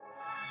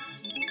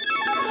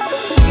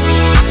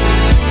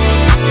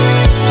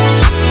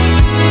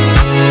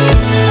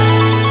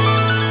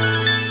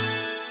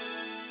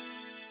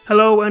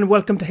Hello and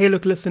welcome to Hey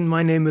Look Listen.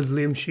 My name is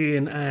Liam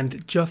Sheehan,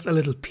 and just a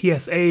little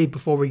PSA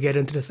before we get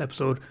into this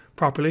episode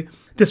properly.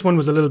 This one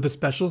was a little bit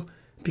special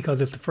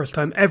because it's the first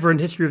time ever in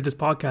the history of this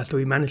podcast that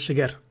we managed to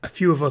get a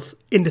few of us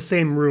in the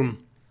same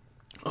room.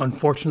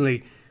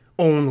 Unfortunately,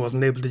 Owen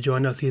wasn't able to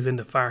join us. He's in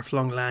the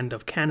far-flung land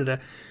of Canada.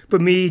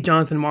 But me,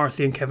 Jonathan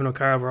Morrissey and Kevin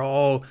O'Carroll were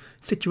all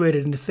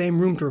situated in the same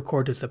room to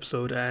record this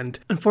episode. And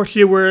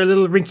unfortunately, we're a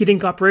little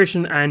rinky-dink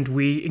operation and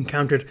we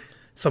encountered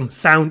some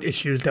sound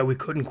issues that we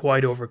couldn't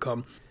quite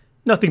overcome.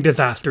 Nothing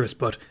disastrous,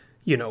 but,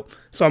 you know.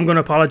 So I'm going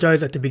to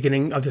apologise at the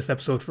beginning of this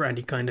episode for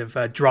any kind of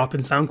drop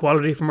in sound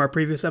quality from our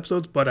previous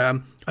episodes. But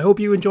I hope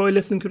you enjoy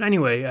listening to it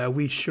anyway.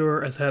 We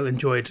sure as hell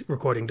enjoyed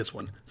recording this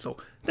one. So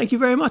thank you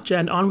very much,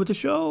 and on with the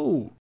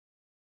show.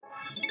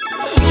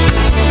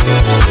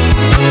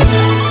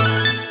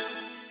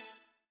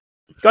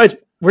 Guys,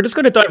 we're just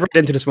going to dive right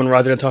into this one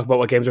rather than talk about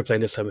what games we're playing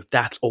this time, if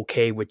that's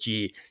okay with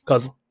you.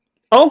 Because,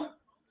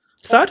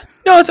 sad?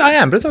 No, I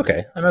am, but it's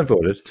okay. I'm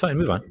outvoted. It's fine.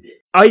 Move on.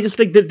 I just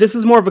think that this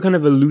is more of a kind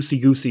of a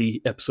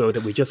loosey-goosey episode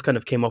that we just kind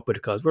of came up with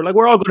because we're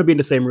all going to be in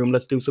the same room.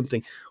 Let's do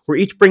something. We're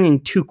each bringing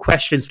two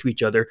questions to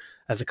each other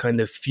as a kind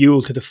of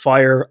fuel to the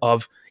fire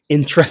of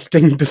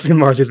interesting.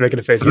 Marcy's making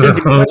a face. You didn't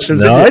do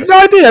questions, I did.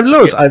 I have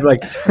loads. I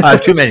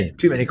have too many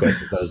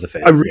questions. That was the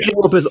face.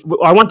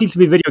 I want these to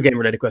be video game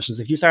related questions.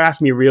 If you start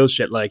asking me real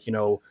shit like, you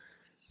know,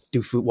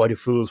 why do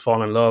fools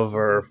fall in love,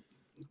 or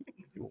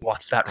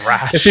what's that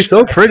rash? She's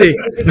so pretty.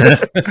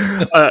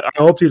 I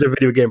hope these are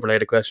video game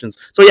related questions.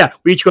 So yeah,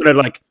 we each gonna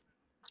like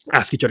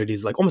ask each other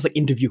these like almost like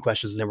interview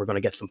questions, and then we're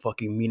gonna get some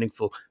fucking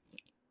meaningful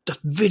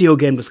just video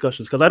game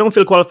discussions because I don't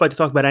feel qualified to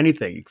talk about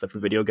anything except for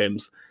video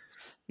games.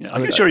 Yeah, I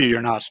can assure you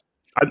you're not.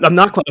 I'm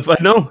not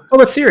qualified. No. What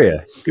about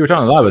Syria? You were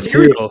talking a lot about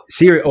cereal.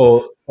 Syria.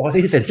 Oh, I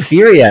think you said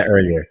Syria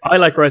earlier. I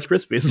like Rice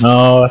Krispies.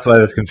 No, that's why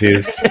I was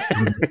confused.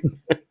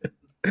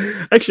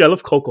 Actually, I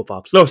love Cocoa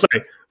Pops. No,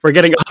 sorry. We're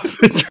getting off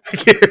the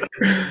track here.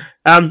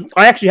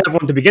 I actually have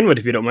one to begin with,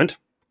 if you don't mind.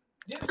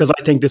 Because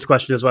I think this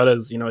question as well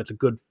is, you know, it's a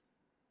good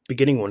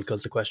beginning one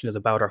because the question is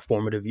about our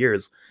formative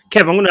years.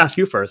 Kev, I'm going to ask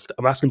you first.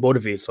 I'm asking both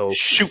of you. So,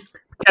 shoot.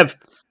 Kev,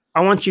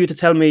 I want you to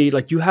tell me,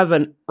 like, do you have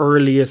an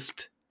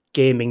earliest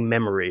gaming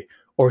memory?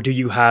 Or do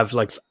you have,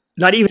 like,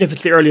 not even if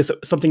it's the earliest,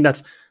 something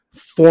that's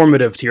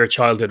formative to your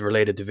childhood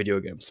related to video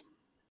games?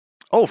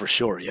 Oh, for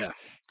sure, yeah.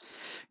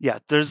 Yeah,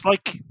 there's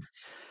like...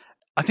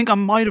 I think I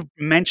might have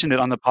mentioned it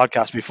on the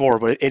podcast before,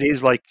 but it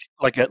is like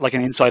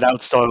an Inside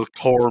Out style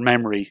core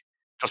memory,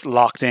 just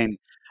locked in,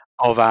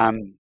 of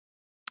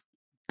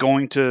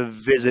going to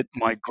visit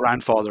my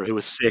grandfather who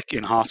was sick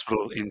in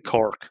hospital in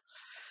Cork,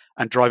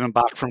 and driving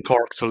back from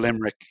Cork to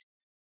Limerick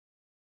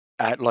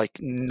at like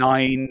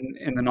 9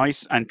 in the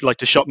night, and like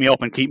to shut me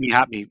up and keep me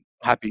happy.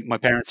 My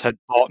parents had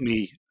bought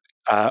me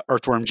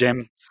Earthworm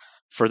Jim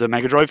for the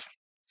Mega Drive,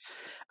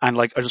 and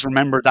like I just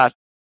remember that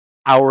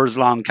hours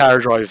long car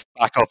drive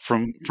back up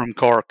from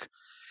Cork,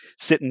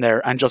 sitting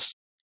there and just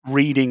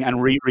reading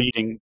and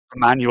rereading the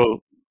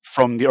manual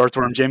from the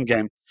Earthworm Jim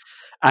game.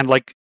 And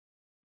like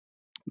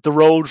the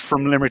road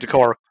from Limerick to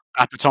Cork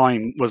at the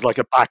time was like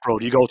a back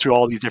road. You go through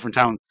all these different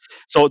towns.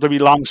 So there'd be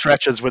long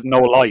stretches with no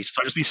light.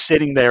 So I'd just be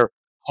sitting there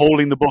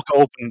holding the book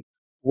open,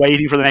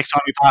 waiting for the next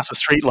time we pass a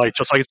street light,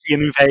 just so I could see a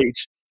new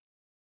page.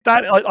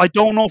 That I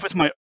don't know if it's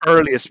my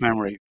earliest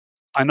memory.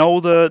 I know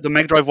the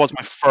Mega Drive was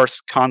my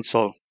first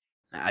console.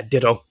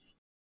 Ditto.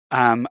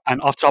 And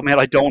off the top of my head,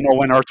 I don't know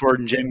when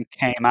Earthworm Jim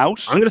came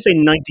out. I'm going to say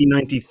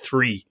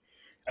 1993.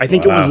 I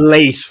think it was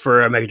late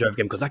for a Mega Drive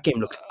game because that game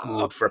looked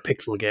good for a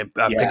pixel game.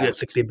 A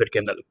 16-bit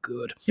game that looked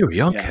good. You were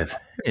young, Kev.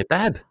 You're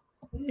bad.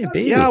 You're a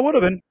baby. Yeah, I would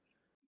have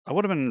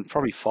been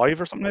probably 5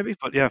 or something maybe,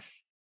 but yeah.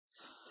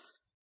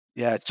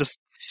 Yeah, it's just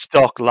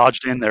stuck,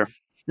 lodged in there.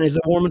 And is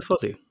it warm and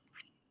fuzzy?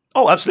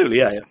 Oh, absolutely,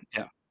 yeah.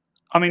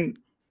 I mean,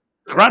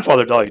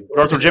 grandfather died,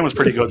 but Earthworm Jim was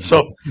pretty good,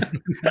 so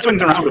it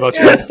swings around about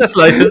you. That's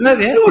life, isn't it?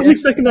 Yeah. I wasn't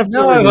expecting that.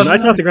 I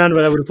thought the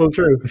grandfather would have pulled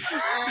through.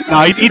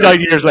 No, he died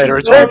years later.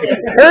 It's fine.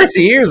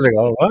 30 years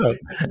ago. Wow.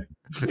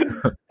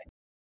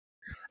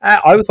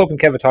 I was hoping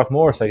Kev would talk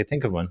more so I could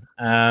think of one.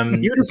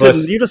 You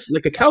just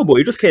like a cowboy.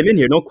 You just came in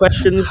here, no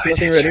questions,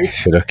 nothing ready.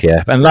 Look,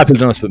 yeah. And a lot of people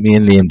don't know, but me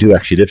and Liam do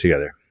actually live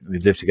together.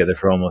 We've lived together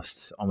for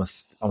almost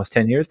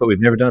 10 years, but we've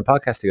never done a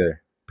podcast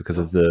together because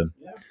of the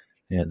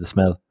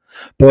smell.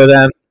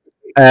 But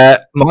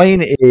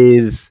mine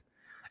is,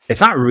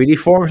 it's not really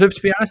formative,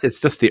 to be honest.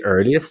 It's just the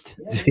earliest,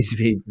 to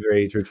be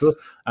very truthful.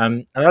 A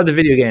lot of the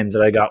video games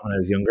that I got when I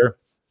was younger,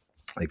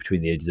 like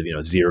between the ages of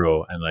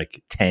 0 and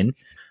like 10,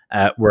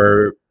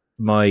 were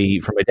from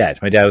my dad.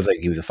 My dad was like,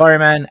 he was a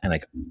fireman, and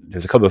like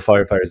there's a couple of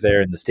firefighters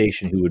there in the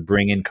station who would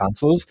bring in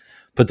consoles,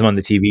 put them on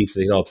the TV so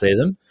they could all play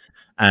them.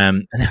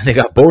 And then when they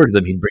got bored of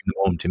them, he'd bring them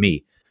home to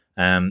me.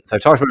 So I've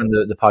talked about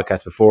it in the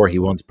podcast before. He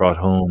once brought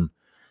home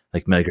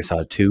like Metal Gear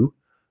Solid 2.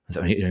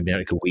 So it'd been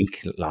like a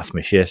week, lost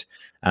my shit.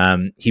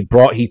 He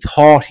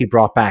thought he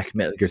brought back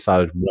Metal Gear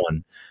Solid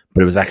 1,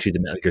 but it was actually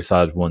the Metal Gear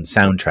Solid 1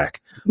 soundtrack,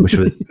 which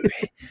was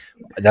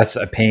that's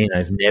a pain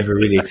I've never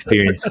really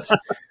experienced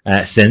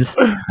since.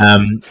 But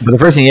the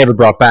first thing he ever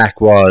brought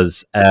back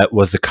was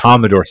the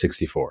Commodore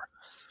 64,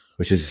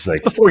 which is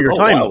like Before your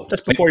time. wow.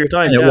 That's before your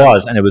time. and yeah.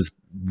 it was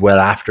well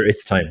after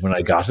its time when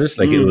I got it.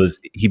 Like it was,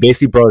 he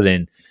basically brought it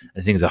in,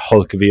 I think it's a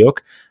Hulk of a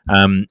yoke,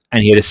 and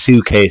he had a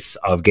suitcase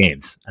of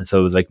games, and so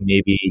it was like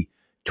maybe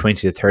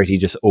 20 to 30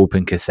 just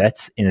open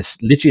cassettes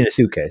literally in a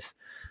suitcase.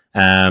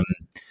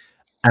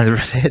 And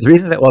the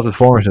reason that wasn't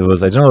formative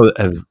was, I don't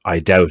know, I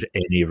doubt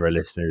any of our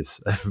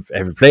listeners have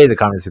ever played the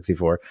Commodore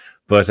 64,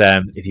 but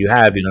if you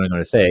have, you know what I'm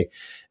going to say.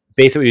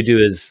 Basically, what you do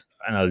is,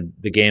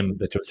 the game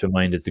that comes to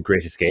mind is The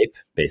Great Escape,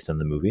 based on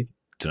the movie.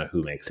 Don't know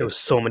who makes There it. was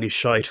so many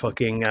shite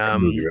fucking there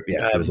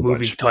was a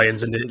movie bunch.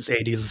 tie-ins in the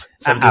 80s,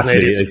 70s,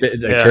 Absolutely,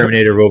 80s. like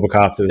Terminator,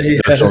 RoboCop. There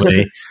was so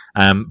many.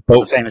 The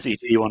But famous ET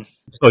one.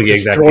 oh yeah,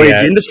 exactly. Destroyed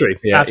Yeah, the industry.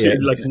 yeah,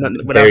 Absolutely. yeah. Like,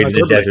 without Buried in the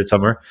hyperbole. desert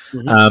somewhere.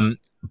 Mhm.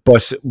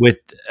 But with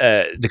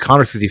the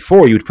Commodore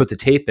 64, you would put the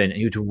tape in, and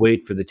you had to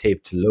wait for the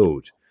tape to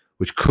load,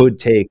 which could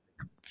take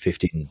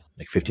 15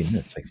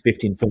 minutes, like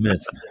 15 full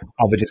minutes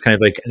of it, just kind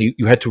of like, and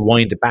you had to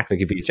wind it back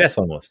like a VHS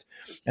almost,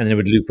 and then it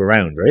would loop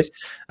around, right?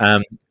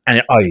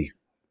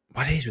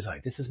 What age was I?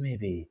 This was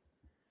maybe,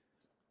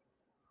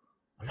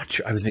 I'm not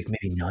sure, I was like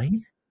maybe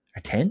 9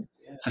 or 10.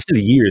 So still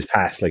years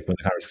past, like when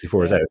the Commodore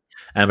 64 was out.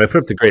 And I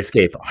put up The Great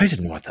Escape. I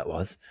didn't know what that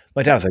was.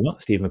 My dad was like, "Oh,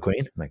 Steve McQueen."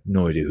 I'm like,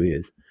 no idea who he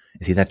is.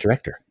 Is he that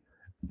director?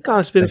 God,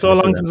 it's been Thank so you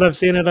for long that. since I've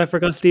seen it, I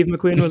forgot Steve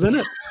McQueen was in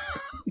it.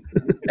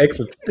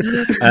 Excellent.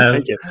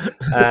 Thank you.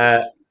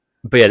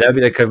 But yeah, that would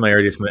be like kind of my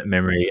earliest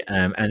memory.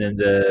 And then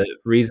the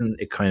reason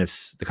the Commodore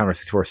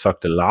 64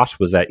 sucked a lot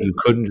was that you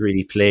couldn't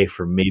really play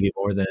for maybe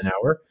more than an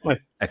hour. Why?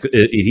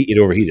 It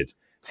overheated.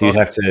 So you'd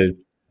have to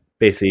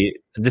basically,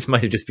 this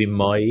might have just been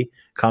my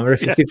Commodore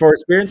 64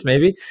 experience,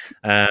 maybe.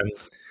 But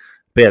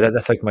yeah,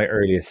 that's like my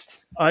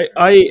earliest.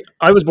 I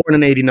was born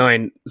in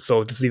 89,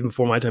 so this is even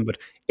before my time, but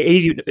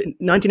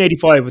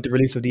 1985 with the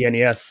release of the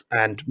NES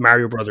and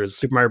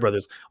Super Mario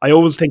Brothers, I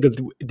always think is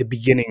the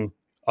beginning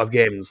of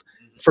games.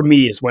 For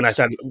me, is when I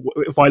said,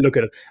 if I look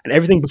at it, and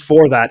everything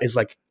before that is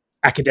like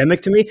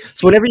academic to me.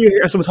 So whenever you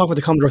hear someone talk about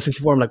the Commodore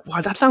 64, I'm like,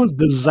 wow, that sounds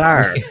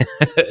bizarre.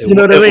 You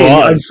know what I mean?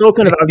 I'm so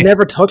kind of, I've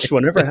never touched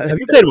one. Have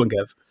you played one,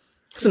 Kev?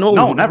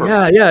 No, never.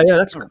 Yeah.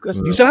 That's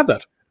you still have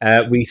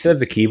that. We still have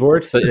the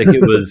keyboard. So like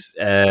it was,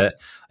 I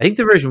think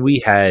the version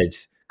we had,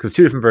 because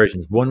two different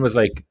versions. One was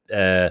like,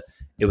 it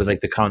was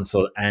like the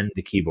console and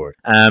the keyboard.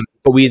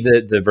 But we had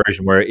the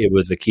version where it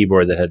was a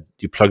keyboard that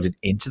you plugged it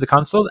into the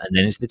console and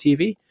then into the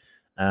TV.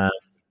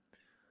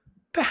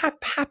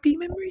 Happy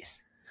memories?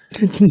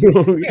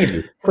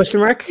 No. Question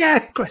mark? Yeah,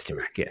 question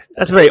mark. Yeah,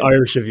 That's very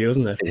Irish of you,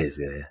 isn't it? it is.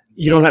 Yeah,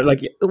 You don't have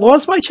like,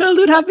 was my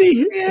childhood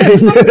happy?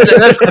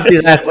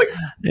 that's like,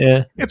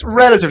 yeah, it's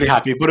relatively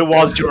happy, but it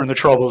was during the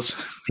Troubles.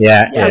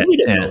 yeah. We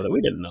didn't know that. We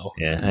didn't know.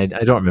 Yeah, I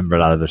don't remember a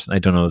lot of it. I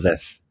don't know, is that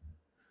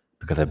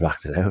because I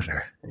blocked it out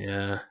or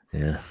Yeah.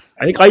 yeah.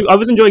 I think I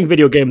was enjoying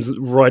video games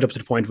right up to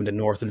the point when the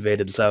North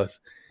invaded the South.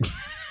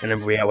 And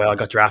then I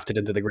got drafted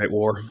into the Great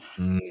War.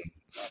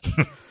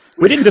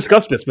 We didn't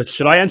discuss this, but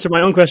should I answer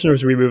my own question or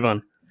should we move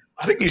on?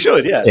 I think you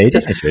should, yeah. Yeah, you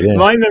definitely should. Yeah.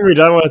 My memory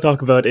that I want to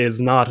talk about is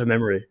not a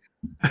memory.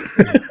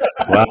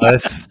 Well,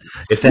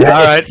 if they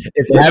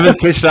haven't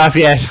switched off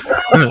yet,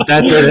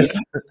 that's it.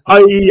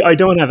 I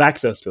don't have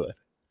access to it,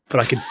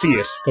 but I can see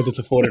it because it's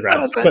a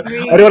photograph. But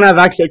I don't have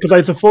access because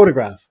it's a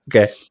photograph.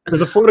 Okay.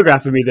 There's a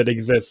photograph of me that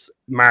exists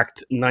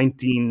marked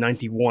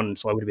 1991,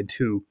 so I would have been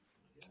 2.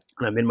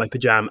 And I'm in my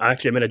pajama.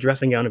 Actually, I'm in a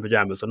dressing gown and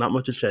pajamas, so not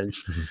much has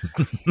changed.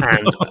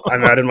 And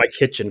I'm out in my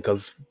kitchen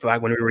because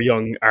back when we were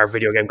young, our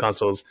video game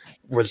consoles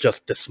was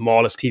just the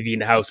smallest TV in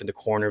the house in the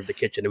corner of the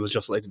kitchen. It was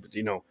just like,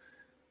 it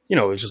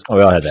was just Oh,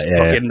 we all had that. Yeah,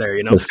 stuck yeah. in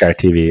there, The Scar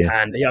TV.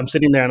 Yeah. And I'm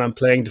sitting there and I'm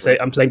playing the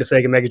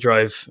Sega Mega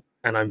Drive,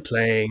 and I'm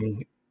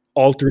playing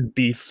Altered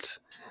Beast,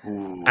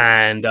 Ooh.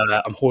 and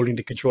I'm holding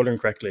the controller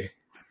incorrectly.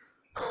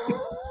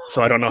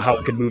 So I don't know how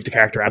I could move the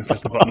character and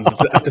press the buttons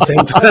at the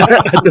same time.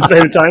 At the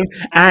same time,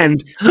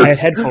 and I had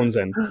headphones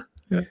in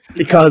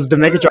because the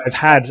Mega Drive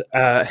had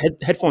a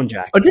headphone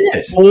jack. Oh, did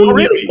it?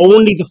 Really?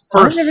 Only the I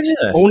first, never knew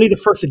that. only the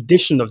first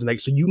edition of the Mega.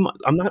 So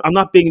I'm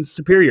not being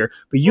superior,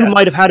 but you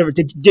might have had it.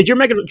 Did your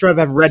Mega Drive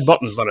have red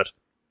buttons on it?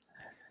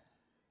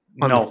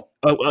 No.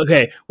 Oh,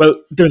 okay. Well,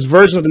 there's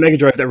versions of the Mega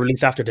Drive that were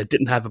released after that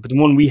didn't have it, but the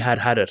one we had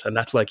it, and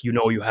that's like,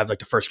 you have like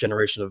the first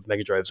generation of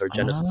Mega Drives or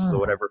Genesis or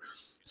whatever.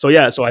 So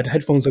yeah, so I had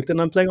headphones hooked in,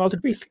 and I'm playing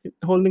Altered Beast,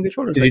 holding the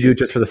controller. Did you do it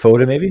just for the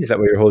photo? Maybe is that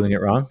why you're holding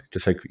it wrong?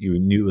 Just like you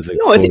knew it was like.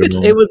 No, I think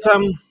photo it was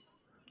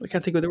I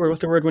can't think of the word.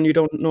 What's the word when you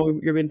don't know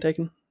you're being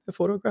taken a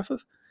photograph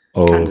of?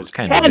 Oh,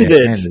 Candid.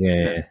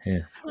 candid. Yeah.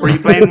 Were you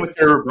playing with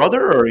your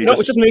brother, or you No,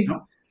 just... it's just me.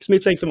 No? Just me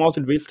playing some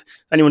Altered Beast.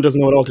 If anyone doesn't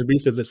know what Altered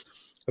Beast is, it's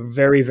a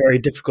very, very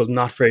difficult,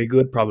 not very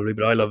good probably,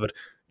 but I love it,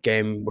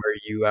 game where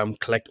you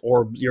collect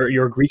orbs.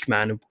 You're a Greek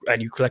man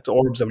and you collect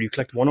orbs, and when you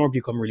collect one orb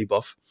you become really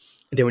buff,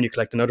 and then when you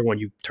collect another one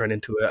you turn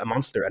into a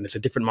monster, and it's a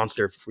different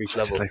monster for each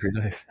level. Just like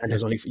real life. And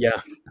there's only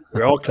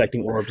we're all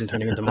collecting orbs and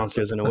turning into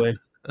monsters in a way.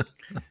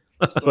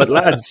 But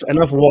lads,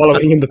 enough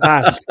wallowing in the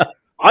past.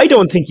 I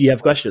don't think you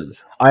have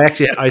questions. I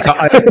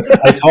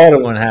thought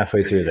of one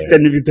halfway through there.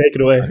 Then if you take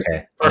it away.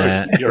 Okay.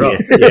 Perfect. You're up.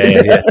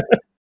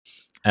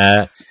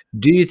 Yeah.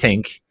 Do you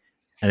think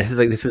and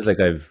this feels like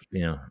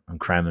I'm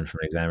cramming from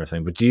an exam or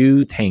something. But do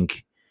you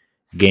think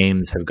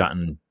games have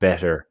gotten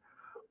better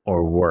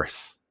or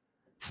worse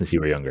since you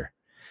were younger?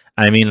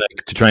 And I mean,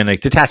 like, to try and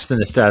like detach the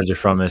nostalgia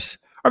from it,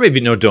 or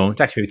maybe no,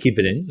 don't actually keep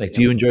it in. Like,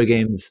 do you enjoy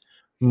games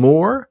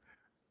more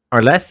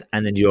or less?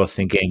 And then do you also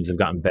think games have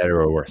gotten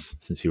better or worse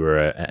since you were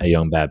a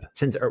young bab?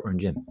 Since Earthworm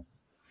Jim?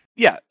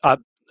 Yeah,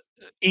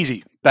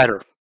 easy,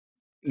 better,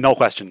 no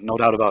question, no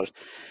doubt about it.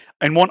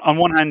 And on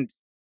one hand,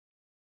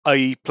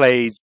 I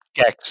played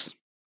Gex,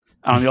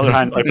 and on the other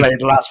hand, I played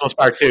The Last of Us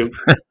Part 2,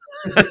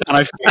 and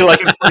I feel I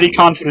can pretty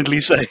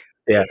confidently say,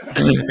 yeah,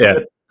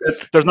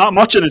 there's not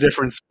much of a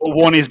difference, but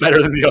one is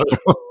better than the other.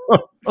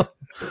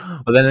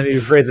 Well, then let me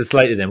rephrase it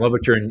slightly. Then, what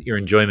about your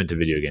enjoyment of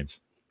video games?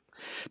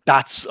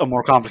 That's a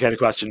more complicated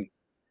question.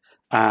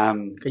 You're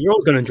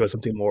always going to enjoy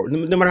something more.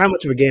 No matter how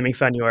much of a gaming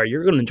fan you are,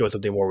 you're going to enjoy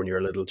something more when you're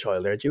a little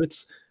child, aren't you?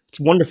 It's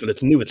wonderful.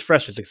 It's new. It's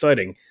fresh. It's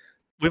exciting.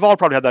 We've all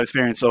probably had that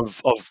experience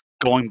of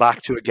going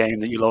back to a game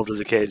that you loved as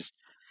a kid,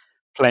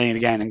 playing it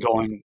again, and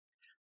going,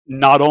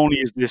 not only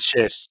is this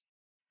shit,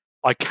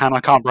 I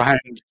cannot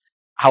comprehend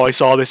how I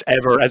saw this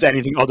ever as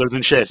anything other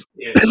than shit.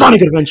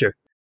 Sonic Adventure.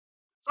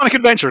 Sonic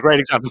Adventure, great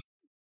example.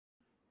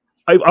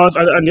 I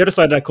on the other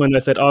side of that coin, I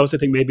said, I also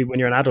think maybe when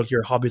you're an adult,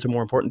 your hobbies are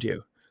more important to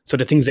you. So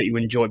the things that you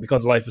enjoy,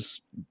 because life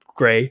is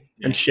grey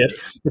and shit,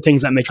 the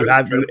things that make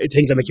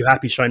you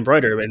happy shine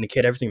brighter. And the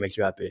kid, everything makes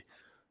you happy.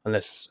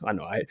 Unless I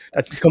know, I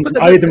had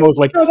the most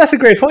like. No, that's a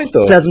great point,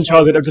 though. Pleasant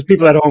childhood. There's just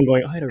people at home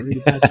going, I had a really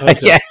bad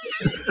childhood. Yeah.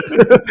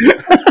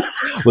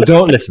 Well,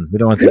 don't listen. We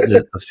don't want to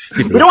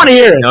listen. We don't want to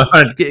hear it. No,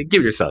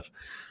 give yourself.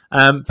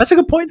 That's a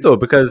good point, though,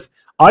 because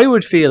I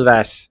would feel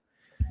that.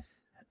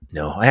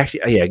 No, I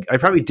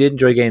probably did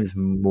enjoy games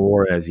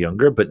more as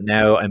younger, but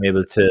now I'm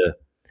able to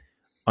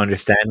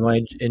understand why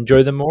I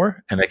enjoy them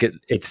more, and like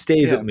it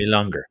stays with me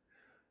longer.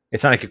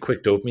 It's not like a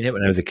quick dopamine hit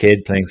when I was a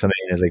kid playing something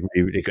and it's like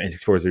really,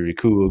 N64 is really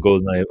cool,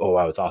 GoldenEye, oh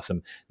wow, it's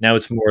awesome. Now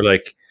it's more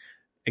like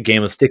a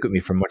game will stick with me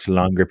for a much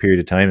longer period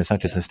of time. It's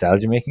not just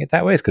nostalgia making it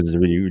that way; it's because it's a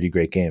really, really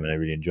great game and I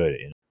really enjoyed it.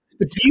 You know?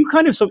 But do you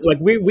kind of like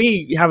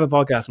we have a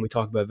podcast and we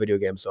talk about video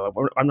games, so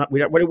we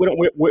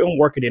don't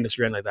work in the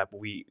industry or anything like that, but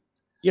we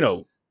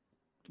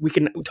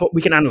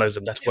can analyze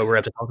them. That's why we're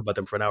able to talk about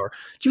them for an hour.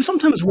 Do you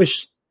sometimes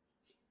wish?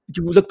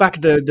 Do you look back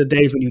at the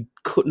days when you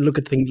couldn't look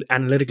at things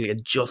analytically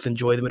and just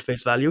enjoy them at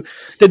face value?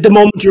 The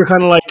moment you're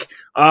kind of like,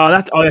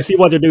 I see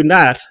why they're doing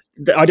that.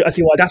 I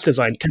see why that's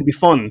designed. Can be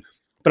fun,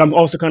 but I'm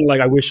also kind of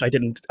like, I wish I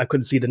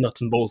couldn't see the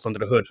nuts and bolts under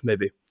the hood.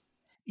 Maybe.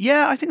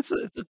 Yeah, I think it's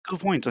a good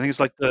point. I think it's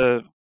like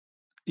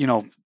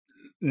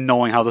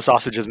knowing how the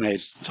sausage is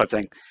made type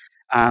thing.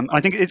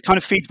 I think it kind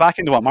of feeds back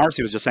into what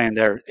Marcy was just saying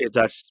there,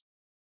 that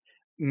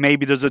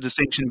maybe there's a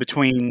distinction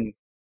between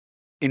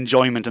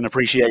enjoyment and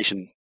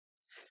appreciation.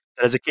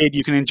 As a kid,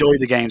 you can enjoy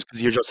the games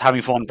because you're just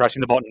having fun, pressing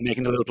the button,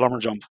 making the little plumber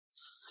jump.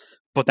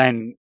 But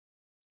then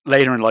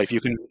later in life, you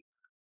can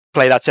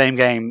play that same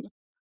game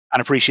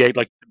and appreciate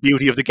like the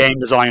beauty of the game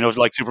design of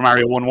like Super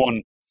Mario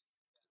 1-1.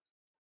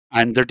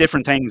 And they're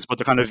different things, but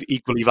they're kind of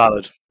equally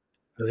valid.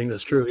 I think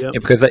that's true. Yeah,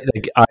 because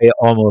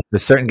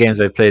there's certain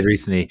games I've played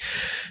recently,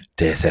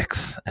 Deus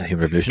Ex and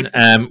Human Revolution,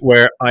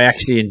 where I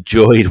actually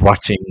enjoyed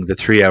watching the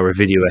 3-hour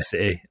video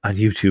essay on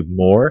YouTube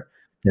more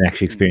than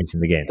actually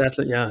experiencing the game. That's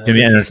it. Yeah,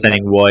 and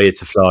understanding why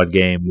it's a flawed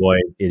game, why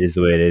it is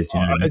the way it is. You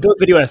know what I mean? Those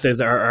video essays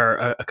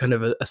are a kind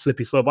of a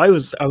slippery slope. I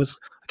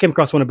came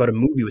across one about a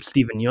movie with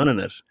Stephen Yeun in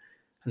it,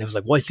 and I was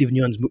like, why Stephen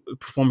Yeun's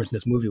performance in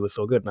this movie was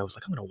so good, and I was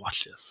like, I'm going to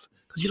watch this.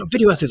 Because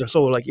video essays are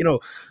so like, and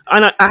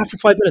after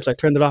 5 minutes I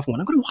turned it off and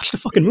went, I'm going to watch the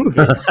fucking movie.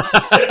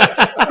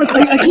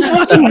 I keep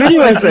watching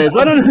video essays.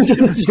 Why don't I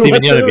just watch the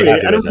movie?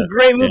 And it was a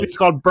great movie. It's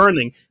called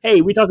Burning.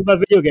 Hey, we talk about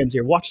video games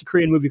here. Watch the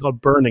Korean movie called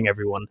Burning,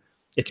 everyone.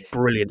 It's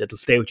brilliant. It'll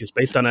stay with you. It's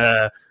based on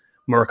a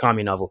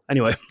Murakami novel.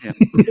 Anyway. Yeah.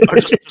 Or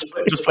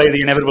just play the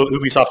inevitable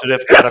Ubisoft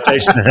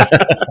adaptation.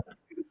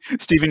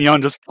 Stephen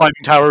Yeun just climbing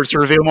towers to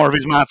reveal more of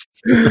his math.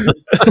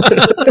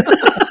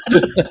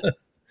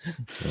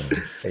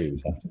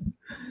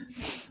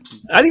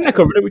 I think that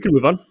covered it. We can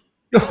move on.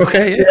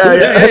 Okay. Yeah.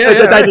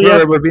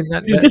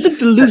 This is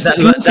the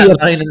loosey-goosey.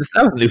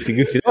 That was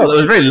loosey-goosey. Oh, that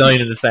was very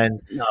line in the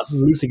sand. No, this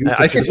is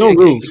loosey-goosey. There's no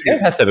rules.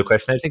 Kev has to have a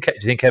question. Do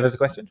you think Kev has a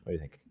question? What do you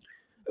think?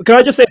 Can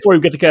I just say before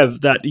we get to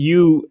Kev that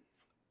you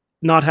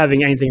not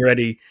having anything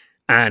ready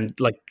and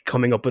like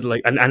coming up with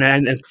like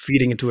and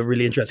feeding into a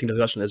really interesting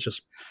discussion is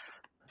just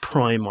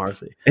prime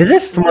Marcy. Is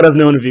it? From what I've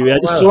known of you,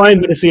 just flying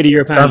with the seat of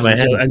your pants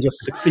and just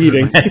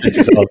succeeding.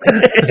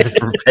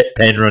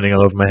 Pen running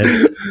all over my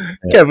head.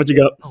 Kev, what you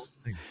got?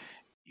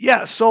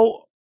 Yeah,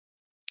 so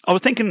I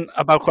was thinking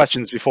about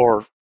questions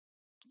before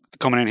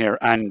coming in here,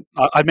 and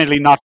admittedly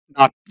not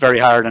very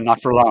hard and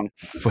not for long.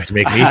 Boy, to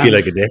make me feel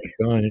like a dick.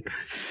 Go on.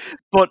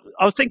 But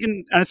I was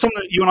thinking, and it's something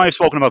that you and I have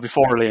spoken about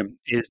before, Liam,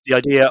 is the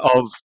idea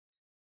of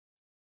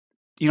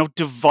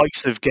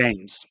divisive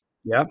games.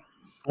 Yeah.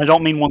 And I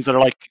don't mean ones that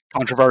are like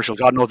controversial.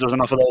 God knows there's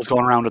enough of those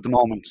going around at the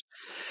moment.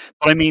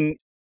 But I mean,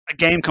 a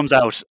game comes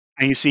out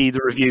and you see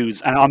the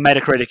reviews, and on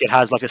Metacritic it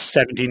has like a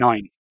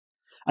 79.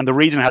 And the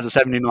reason it has a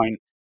 79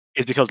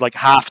 is because like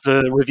half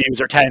the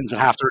reviews are 10s and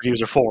half the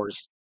reviews are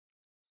 4s.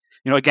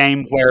 You know, a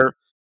game where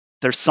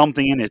there's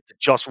something in it that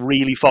just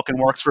really fucking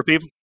works for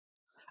people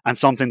and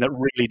something that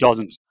really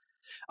doesn't.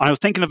 And I was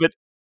thinking of it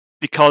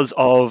because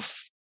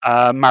of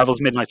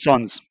Marvel's Midnight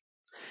Suns,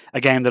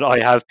 a game that I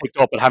have picked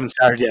up but haven't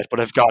started yet, but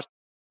I've got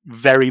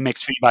very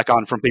mixed feedback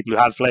on from people who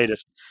have played it.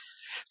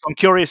 So I'm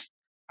curious,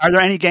 are there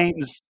any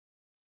games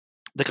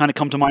that kind of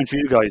come to mind for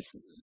you guys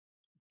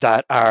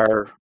that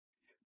are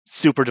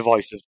super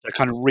divisive, that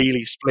kind of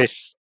really split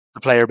the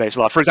player base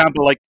a lot? For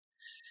example, like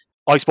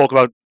I spoke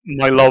about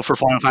my love for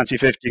Final Fantasy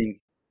 15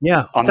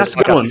 Yeah, on that's this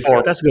a good podcast one.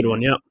 before. That's a good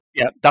one. Yeah.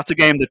 Yeah, that's a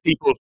game that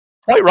people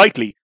quite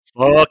rightly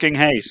fucking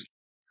hate.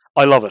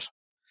 I love it.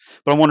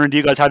 But I'm wondering, do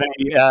you guys have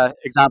any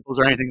examples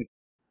or anything?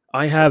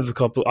 I have a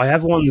couple. I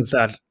have ones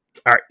that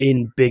are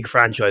in big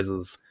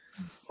franchises,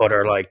 but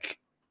are like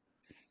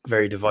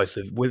very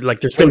divisive. With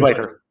like, there's still Wind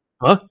Waker.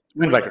 Huh?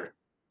 Wind Waker.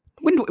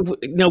 Wind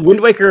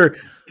Waker.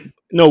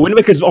 No, Wind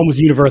Waker is almost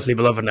universally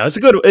beloved now. It's a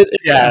good. It's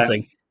Yeah.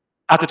 interesting.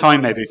 At the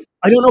time, maybe.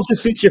 I don't know if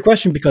this suits your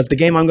question because the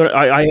game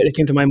it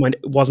came to my mind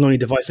wasn't only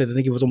divisive. I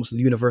think it was almost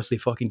universally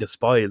fucking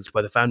despised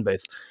by the fan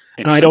base.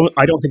 And I don't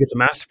think it's a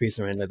masterpiece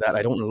or anything like that.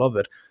 I don't love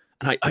it.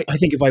 And I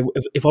think if I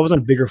was on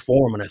a bigger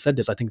forum and I said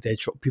this, I think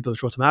people would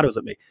throw tomatoes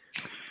at me.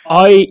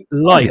 I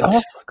liked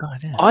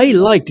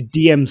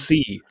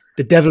DMC,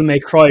 the Devil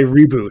May Cry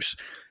reboot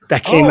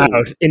that came out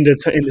in the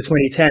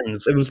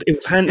 2010s. It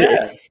was handy.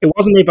 Yeah. It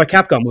wasn't made by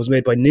Capcom. It was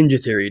made by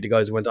Ninja Theory, the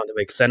guys who went on to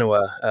make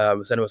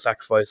Senua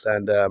Sacrifice,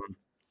 and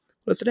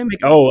what did they make?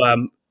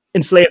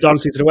 Enslaved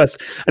Odyssey to the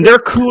West. And they're a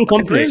cool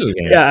company.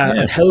 Yeah,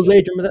 and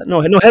Hellblade. Remember that?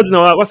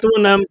 No. What's the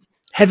one?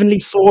 Heavenly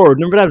Sword.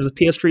 Remember that? It was a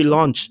PS3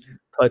 launch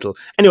title.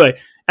 Anyway,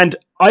 and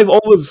I've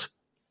always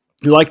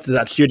liked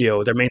that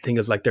studio. Their main thing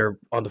is like they're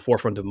on the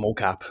forefront of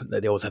mocap.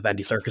 They always have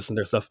Andy Serkis and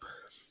their stuff.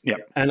 Yeah,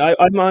 and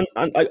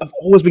I've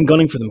always been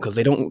gunning for them because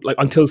they don't like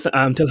until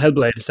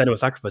Hellblade: Senua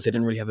Sacrifice. They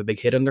didn't really have a big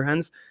hit on their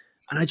hands,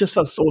 and I just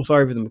felt so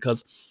sorry for them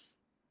because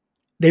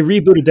they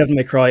rebooted Devil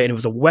May Cry and it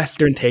was a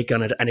Western take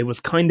on it, and it was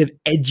kind of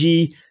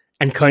edgy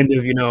and kind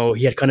of,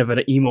 he had kind of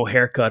an emo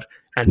haircut,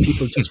 and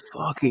people just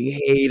fucking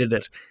hated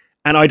it.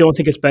 And I don't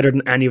think it's better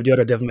than any of the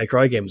other Devil May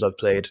Cry games I've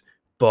played,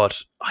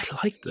 but I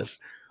liked it.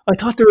 I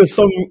thought there was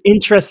some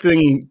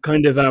interesting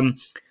kind of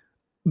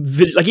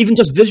like even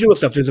just visual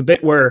stuff. There's a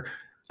bit where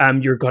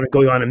you're going to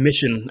go on a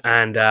mission,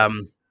 and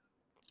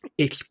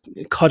it's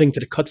cutting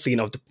to the cutscene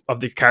of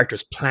the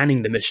characters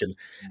planning the mission.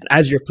 And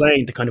as you're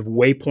playing, the kind of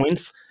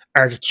waypoints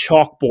are the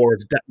chalkboard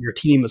that your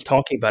team is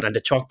talking about, and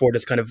the chalkboard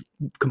is kind of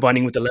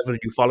combining with the level, and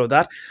you follow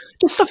that.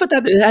 Just stuff like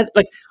that.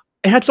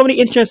 It had so many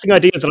interesting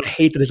ideas that I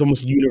hate that it's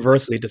almost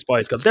universally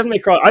despised. Because Devil May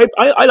Cry,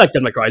 I like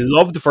Devil May Cry. I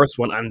love the first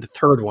one and the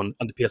third one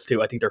on the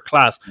PS2. I think they're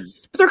class,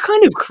 but they're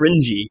kind of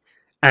cringy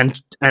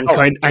and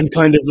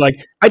kind of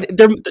like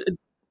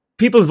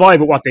people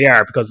vibe with what they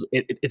are because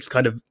it's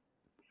kind of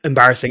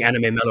embarrassing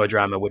anime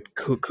melodrama with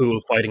cool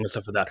fighting and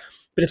stuff like that.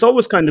 But it's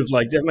always kind of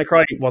like Devil May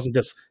Cry wasn't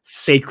this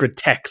sacred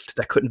text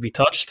that couldn't be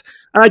touched.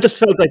 And I just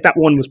felt like that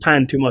one was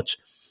panned too much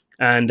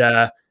and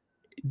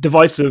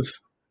divisive,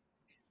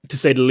 to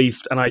say the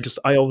least. And I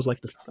always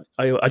liked it.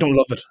 I don't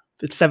love it.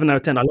 It's 7 out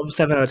of 10. I love a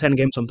 7 out of 10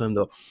 game sometime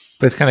though.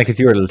 But it's kind of like it's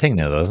your little thing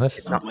now, though, isn't it?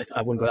 It's not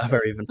I wouldn't go that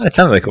far even. It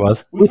sounded like it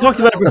was. We talked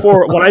about it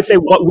before. What I'd say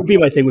what would be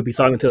my thing would be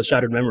Silent Hill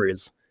Shattered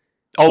Memories.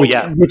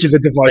 Which is a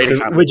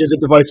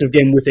divisive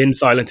game within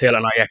Silent Hill,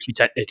 and I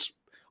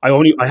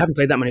haven't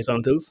played that many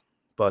Silent Hills,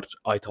 but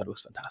I thought it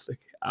was fantastic.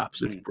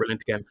 Absolutely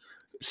brilliant game.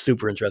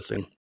 Super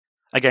interesting.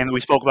 A game that we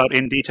spoke about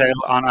in detail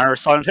on our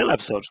Silent Hill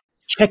episode.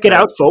 Check it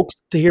out, folks,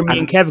 to hear me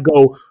and Kev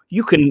go,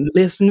 you can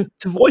listen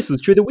to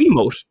voices through the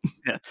Wiimote.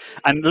 Yeah.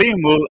 And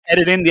Liam will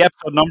edit in the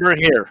episode number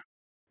here.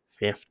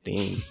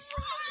 15.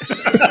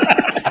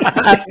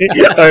 I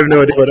have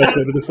no idea what I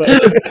said to this.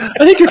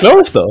 I think you're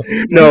close, though.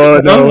 No,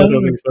 I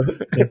don't think so.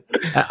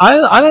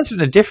 I'll answer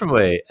it in a different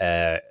way,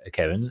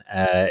 Kevin,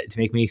 to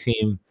make me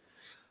seem...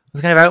 I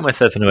was kind of out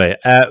myself in a way.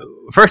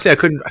 Firstly, I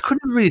couldn't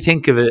really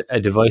think of a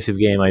divisive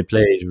game I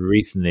played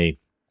recently.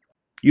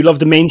 You love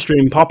the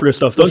mainstream popular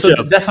stuff, don't you?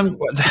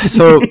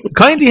 So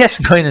kind of yes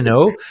and kind of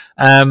no.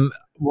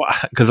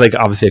 Because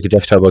obviously I could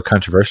definitely talk about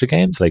controversial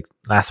games. Like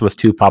Last of Us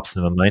 2 pops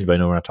in my mind, but I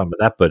know we're not talking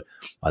about that. But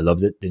I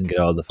loved it. Didn't get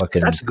all the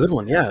fucking... That's a good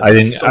one, yeah. I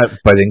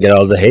didn't get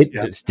all the hate.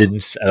 Yeah. It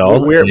didn't at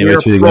all. We're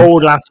pro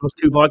Last of Us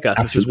 2 podcast,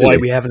 Absolutely. Which is why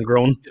we haven't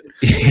grown.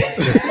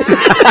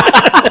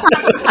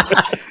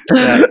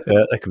 Yeah,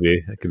 that could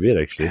be it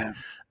actually.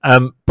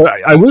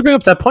 But I will bring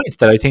up that point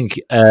that I think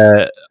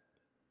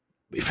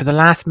for the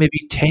last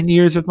maybe 10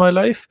 years of my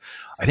life,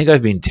 I think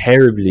I've been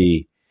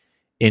terribly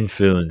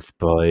influenced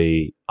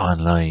by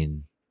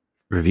online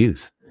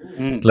reviews.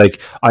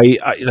 Like I'm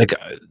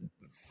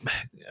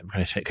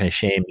kind of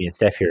shame me and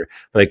Steph here,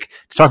 but like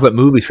to talk about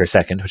movies for a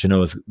second, which I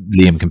know is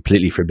Liam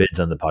completely forbids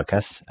on the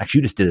podcast. Actually,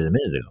 you just did it a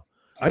minute ago.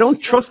 I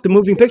don't trust the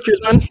moving pictures,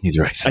 man. He's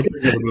right.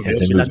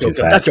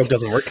 That joke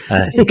doesn't work.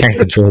 You can't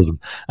control them.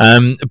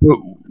 But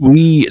we'll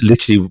be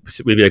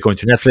like going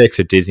through Netflix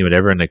or Disney,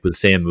 whatever, and like we'll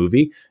say a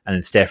movie, and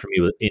then Steph or me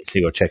will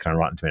instantly go check on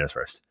Rotten Tomatoes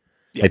first.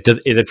 Yeah. Like,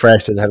 is it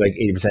fresh? Does it have like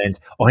 80%?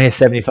 Only has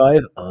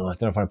 75? Oh, I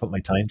don't know if I want to put my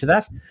time to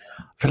that.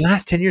 For the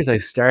last 10 years,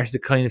 I've started to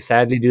kind of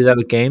sadly do that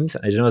with games.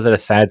 I don't know, is that a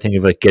sad thing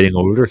of like getting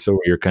older? So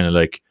where you're kind of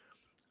like,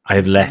 I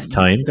have less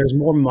time. There's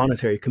more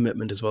monetary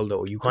commitment as well,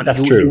 though. You can't. That's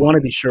You true. want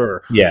to be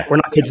sure. Yeah. We're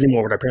not kids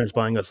anymore with our parents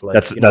buying us. Like,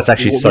 That's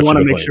actually such we a want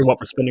to good make point. sure what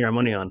we're spending our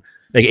money on.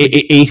 Like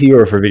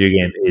 €80 for a video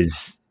game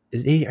is are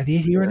they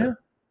 €80 now?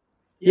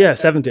 Yeah,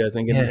 70, I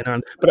think. Yeah.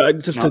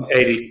 But just No,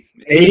 to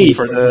 80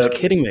 for You're the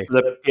kidding me.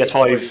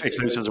 PS5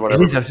 exclusives or I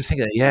whatever. was just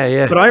thinking that.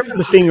 Yeah. But I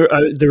remember seeing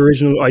the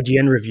original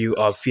IGN review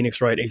of Phoenix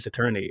Wright Ace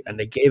Attorney, and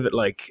they gave it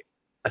like,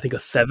 I think a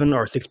 7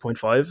 or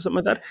 6.5, something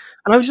like that.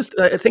 And I was just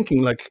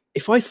thinking, like,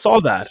 if I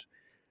saw that,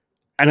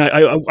 and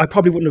I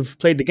probably wouldn't have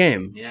played the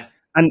game. Yeah.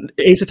 And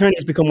Ace Attorney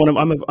has become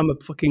I'm a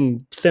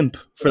fucking simp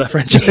for that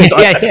franchise.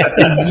 Yeah.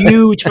 I'm a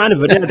huge fan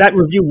of it. That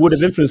review would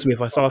have influenced me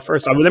if I saw it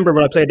first. I remember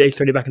when I played Ace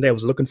Attorney back in the day, I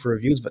was looking for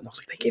reviews of it, and I was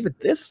like, they gave it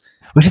this?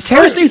 Which is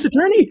First terrible. Ace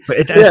Attorney? But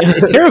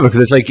it's terrible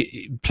because it's like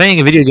playing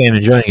a video game and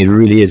enjoying it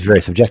really is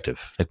very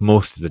subjective, like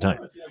most of the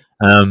time.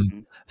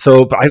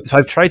 But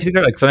I've tried to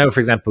figure out, like, so now, for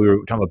example, we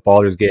were talking about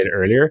Baldur's Gate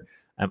earlier.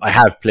 I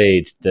have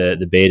played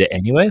the beta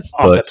anyway.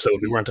 Off episode,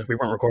 we weren't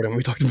recording when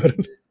we talked about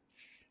it.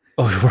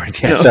 Oh, we weren't.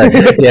 Yeah, sorry.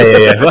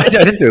 Yeah. Well, I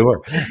didn't think we were.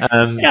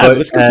 But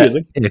it's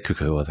confusing. Yeah,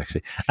 Cuckoo was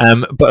actually.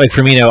 But like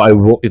for me now, I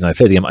won't. I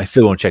played the game. I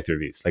still won't check the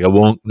reviews. Like I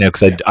won't now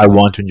because I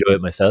want to enjoy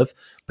it myself.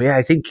 But yeah,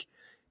 I think.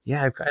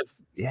 Yeah,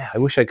 I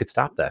wish I could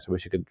stop that. I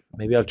wish I could.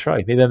 Maybe I'll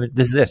try. Maybe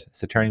this is it.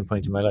 It's a turning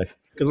point in my life.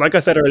 Because, like I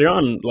said earlier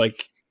on,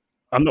 like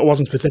I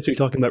wasn't specifically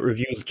talking about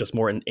reviews, just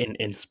more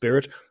in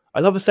spirit. I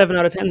love a 7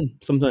 out of 10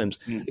 sometimes.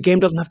 A game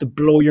doesn't have to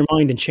blow your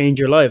mind and change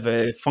your life.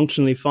 It's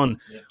functionally fun.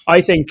 Yeah.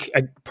 I think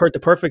the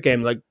perfect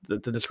game, like to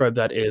describe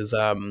that, is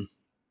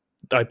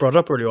I brought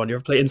up earlier on. You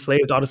ever play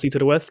Enslaved: Odyssey to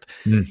the West?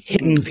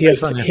 Hidden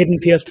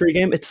PS3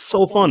 game. It's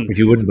so fun. But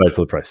you wouldn't buy it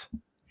full price.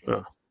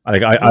 Oh.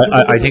 Like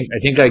I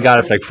think I got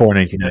it for like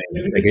 $4.99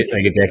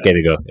 like a decade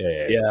ago.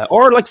 Yeah.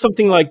 Or like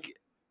something like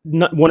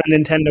one of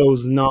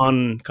Nintendo's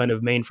non kind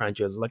of main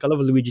franchises. Like I love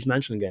a Luigi's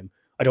Mansion game.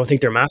 I don't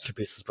think they're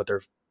masterpieces, but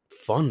they're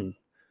fun.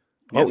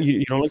 Oh,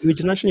 you don't like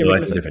Luigi's Mansion? I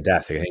think they're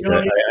fantastic. I think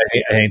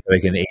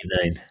like an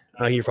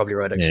 8-9. You're probably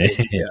right,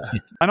 actually. Yeah.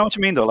 I know what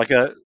you mean, though. Like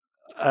a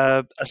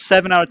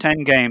 7 out of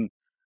 10 game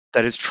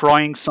that is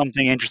trying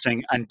something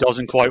interesting and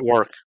doesn't quite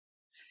work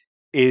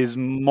is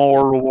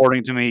more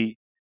rewarding to me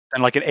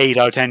than like an 8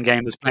 out of 10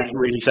 game that's playing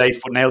really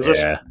safe but nails it.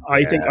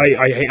 I think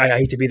I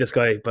hate to be this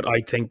guy, but I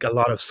think a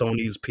lot of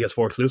Sony's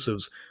PS4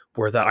 exclusives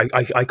were that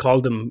I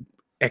called them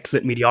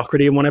exit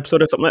mediocrity in one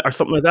episode or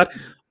something like that.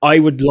 I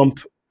would lump.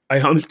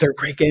 They're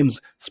great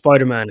games.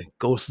 Spider-Man,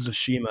 Ghosts of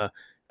Tsushima,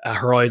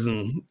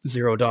 Horizon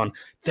Zero Dawn.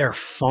 They're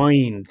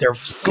fine. They're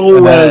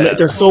so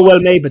well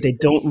made, but they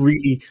don't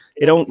really.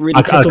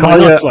 I'll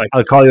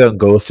call you on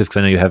Ghost just because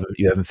I know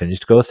you haven't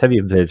finished Ghost. Have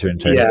you played through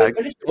entire? Yeah,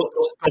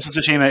 Ghost of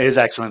Tsushima is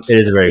excellent. It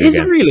is a very good game. Is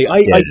it really?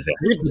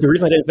 The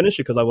reason I didn't finish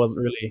it because I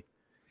wasn't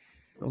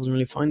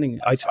really finding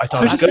it. I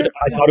thought it was good.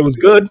 I thought it was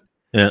good.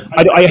 Yeah.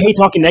 I hate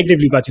talking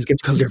negatively about these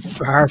games because they're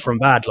far from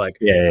bad. Like,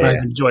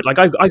 I've enjoyed. Like,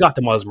 I got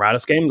the Miles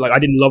Morales game. Like, I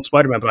didn't love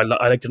Spider-Man, but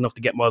I liked it enough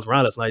to get Miles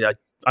Morales, and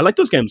I like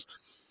those games.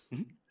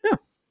 Yeah,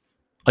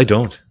 I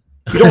don't.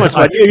 You don't like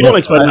Spider-Man? You don't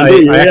like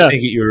Spider-Man? I actually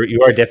think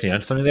you are definitely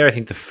on something there. I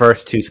think the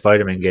first 2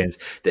 Spider-Man games,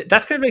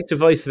 that's kind of like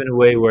divisive in a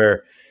way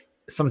where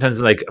sometimes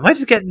I'm like, am I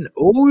just getting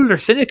old or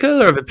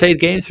cynical, or have I played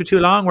games for too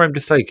long? Where I'm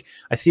just like,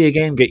 I see a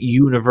game get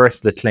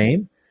universal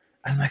acclaim,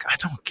 and I'm like, I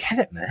don't get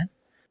it, man.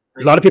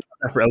 A lot of people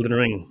have that for Elden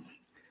Ring.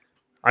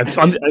 I'm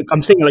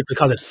seeing it like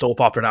because it's so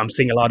popular. I'm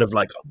seeing a lot of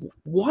like,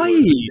 why?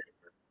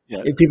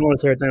 Yeah, if people want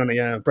to tear it down,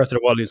 yeah. Breath of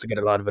the Wild used to get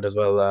a lot of it as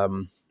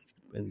well.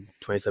 In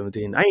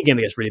 2017, any game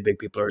that gets really big,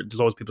 there's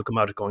always people come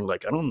out going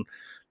like,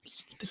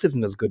 this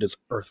isn't as good as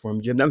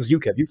Earthworm Jim. That was you,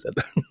 Kev. You said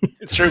that.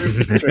 It's true.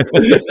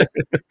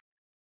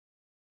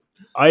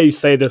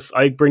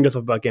 I bring this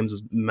up about games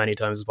as many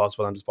times as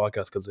possible on this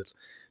podcast because it's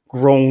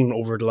grown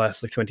over the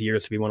last like 20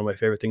 years to be one of my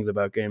favorite things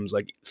about games.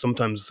 Like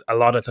sometimes, a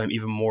lot of time,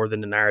 even more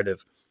than the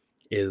narrative,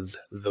 is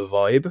the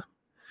vibe.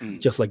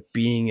 Just like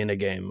being in a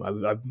game.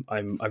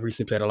 I've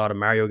recently played a lot of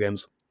Mario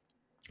games,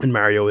 and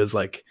Mario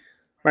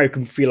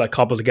can feel like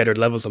cobbled together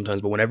levels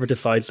sometimes, but whenever it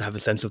decides to have a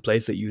sense of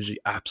place, it usually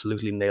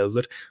absolutely nails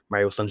it.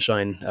 Mario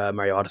Sunshine,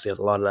 Mario Odyssey has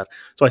a lot of that.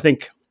 So I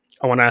think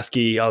I want to ask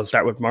you, I'll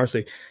start with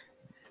Marcy.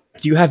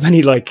 Do you have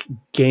any like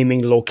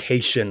gaming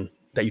location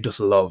that you just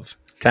love?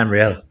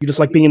 Tamriel. You just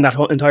like being in that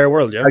whole entire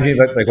world, yeah? What do you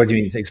mean? Do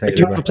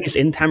you have a place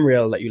in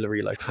Tamriel that you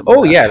really like? Like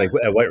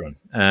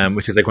Whiterun,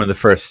 which is like one of the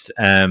first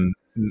kind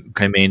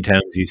of main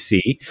towns you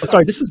see. Oh,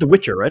 sorry, this is The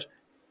Witcher, right?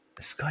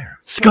 Skyrim.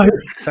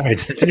 Sorry, I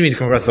didn't mean to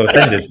come across so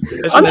offended.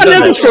 Sorry. Oh my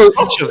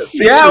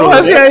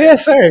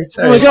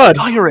God.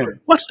 Skyrim.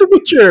 What's The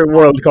Witcher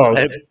world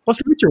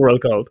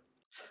called?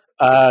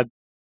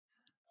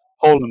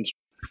 Holland.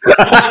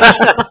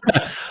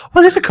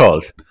 What is it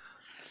called?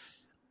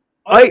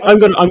 I'm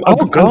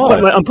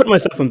putting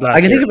myself in blast.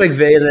 I can think of like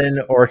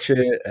Valen,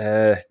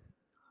 Orchard,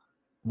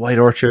 White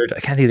Orchard. I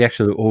can't think of the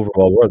actual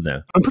overall world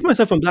now. I'm putting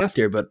myself on blast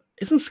here, but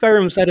isn't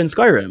Skyrim set in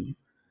Skyrim?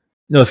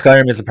 No,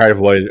 Skyrim is a part of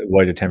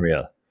wider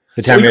Tamriel.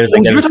 The So Tamriel is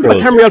like you're Elder talking about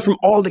Scrolls. Tamriel from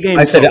all the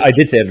games. I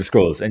did say Elder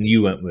Scrolls, and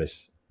you went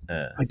with.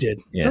 I did.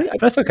 Yeah,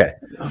 that's okay.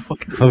 Oh,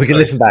 fuck it. Well, we can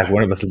listen back.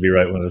 One of us will be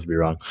right. One of us will be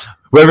wrong.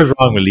 Whoever's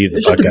wrong will leave the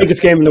It's just the podcast.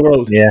 biggest game in the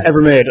world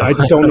ever made. I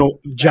just don't know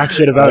jack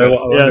shit about it.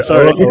 Yeah,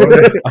 sorry.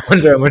 I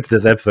wonder how much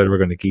this episode we're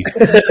going to keep.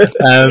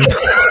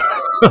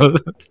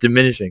 It's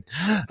diminishing.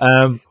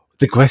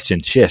 The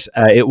question, shit.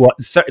 It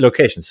was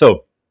location.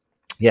 So,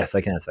 yes,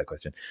 I can answer that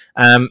question.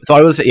 So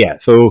I will say, yeah.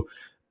 So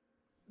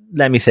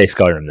let me say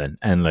Skyrim then,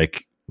 and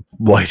like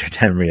wider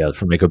Tamriel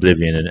from like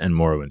Oblivion and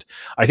Morrowind.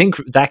 I think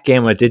that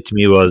game what it did to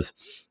me was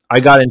I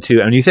got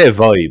into, and you say a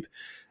vibe,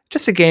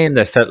 just a game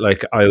that felt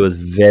like I was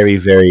very,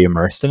 very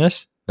immersed in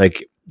it.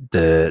 Like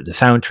the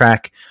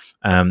soundtrack,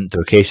 the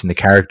location, the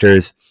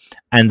characters,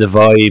 and the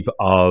vibe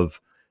of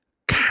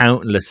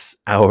countless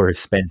hours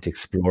spent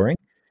exploring.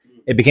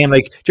 It became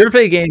like, do you ever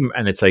play a game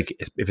and it's like,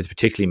 if it's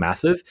particularly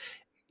massive,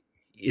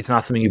 it's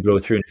not something you blow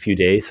through in a few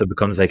days, so it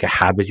becomes like a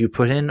habit you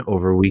put in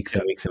over weeks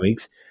and weeks and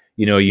weeks.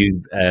 You know,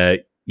 you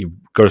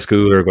go to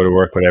school or go to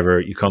work, whatever.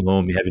 You come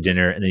home, you have your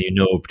dinner, and then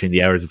between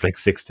the hours of like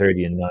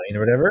 6:30 and 9 or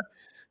whatever,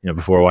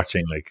 before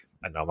watching like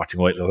I'm not watching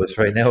White Lotus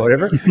right now, or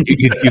whatever.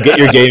 you get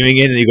your gaming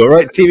in, and you go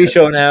right TV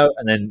show now,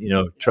 and then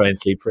try and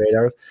sleep for 8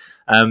 hours.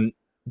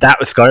 That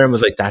was Skyrim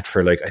was like that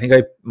for like I think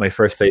my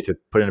first play to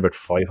put in about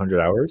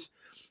 500 hours,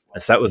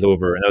 and so that was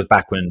over, and that was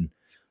back when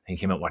I think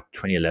it came out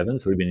 2011,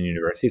 so we'd been in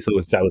university, so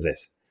that was it.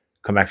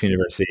 Come back to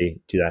university,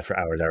 do that for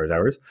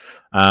hours.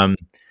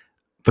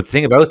 But the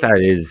thing about that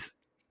is,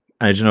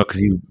 I don't know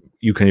because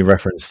you kind of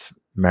referenced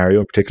Mario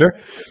in particular.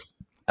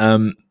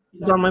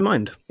 It's on my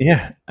mind.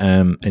 Yeah,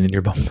 and in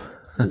your bum,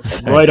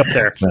 right up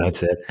there. No,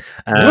 that's it.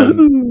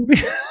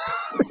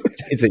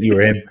 It's that you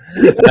were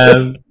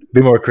him.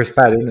 Be more Chris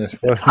Pratt, isn't it?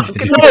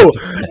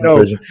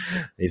 No,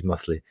 he's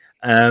muscly.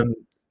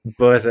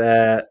 But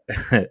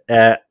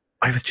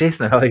I was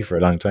chasing a high for a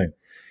long time,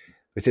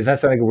 which is not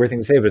sounding like a weird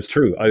thing to say, but it's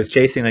true. I was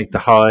chasing like the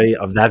high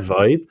of that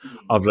vibe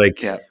of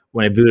like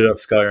when I booted up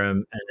Skyrim,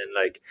 and then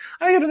like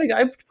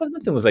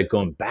nothing was like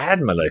going bad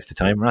in my life at the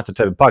time. We're not the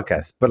type of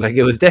podcast, but like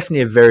it was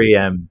definitely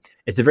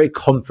it's a very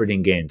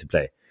comforting game to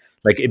play.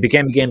 Like it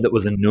became a game that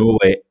was in no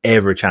way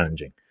ever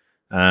challenging.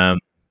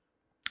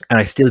 And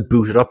I still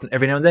boot it up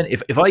every now and then.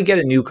 If I get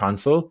a new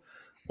console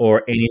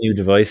or any new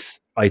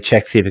device, I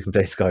check see if it can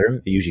play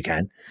Skyrim. It usually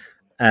can.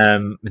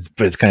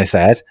 But it's kind of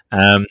sad.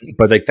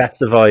 But like that's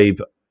the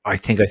vibe I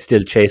think I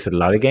still chase with a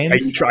lot of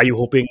games. Are you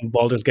hoping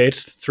Baldur's Gate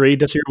 3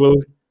 this year will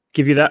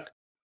give you that?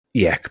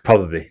 Yeah,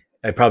 probably.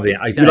 You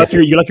like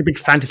your big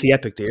fantasy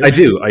epic, do you?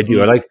 I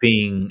do. I like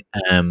being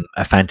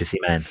a fantasy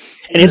man.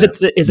 And is it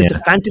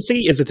the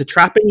fantasy? Is it the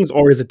trappings,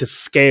 or is it the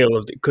scale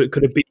of?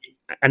 Could it be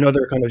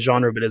another kind of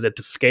genre? But is it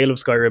the scale of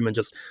Skyrim and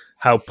just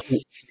how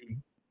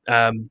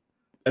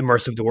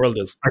immersive the world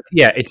is?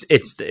 Yeah, it's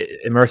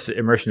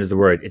immersion is the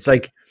word. It's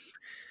like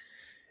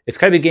it's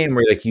kind of a game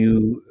where like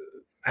you.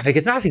 And like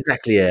it's not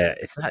exactly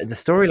it's not the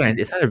storyline.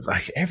 It's not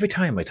every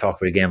time I talk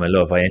about a game I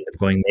love, I end up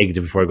going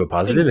negative before I go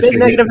positive. Big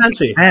negative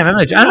Nancy. I'm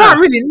not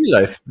really in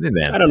real life.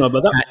 Maybe I don't know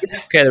about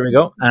that. Okay, there we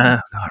go.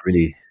 Not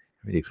really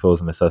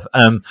exposing myself.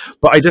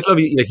 But I just love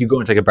you. Like you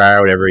go into like a bar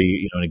or whatever,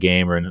 in a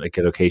game or in like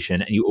a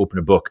location, and you open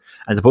a book,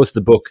 as opposed to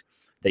the book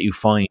that you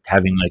find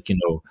having like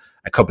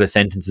a couple of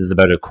sentences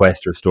about a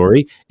quest or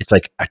story. It's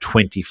like a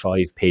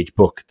 25-page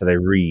book that I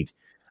read.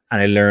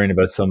 And I learn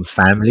about some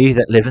family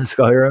that live in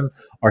Skyrim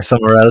or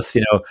somewhere else,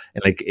 in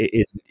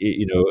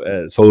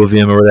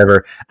Solvium or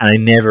whatever. And I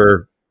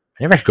never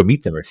actually go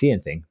meet them or see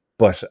anything.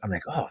 But I'm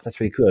like, oh, that's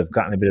really cool. I've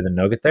gotten a bit of a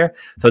nugget there.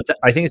 So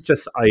I think it's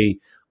just I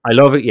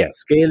love it. Yeah,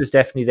 scale is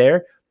definitely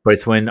there, but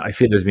it's when I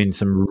feel there's been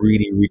some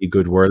really, really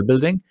good world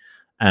building.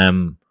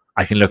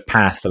 I can look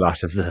past a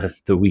lot of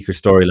the weaker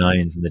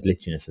storylines and the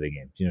glitchiness of the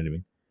game. Do you know what I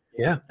mean?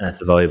 Yeah, and that's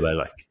the vibe I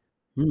like.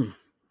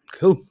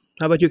 Cool.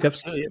 How about you,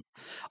 Kev?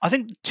 I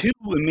think two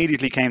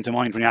immediately came to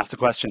mind when you asked the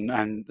question,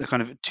 and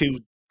kind of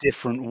two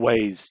different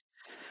ways.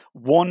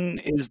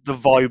 One is the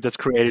vibe that's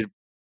created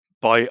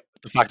by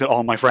the fact that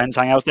all my friends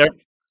hang out there,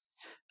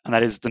 and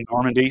that is the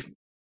Normandy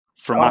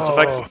from Mass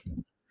Effect.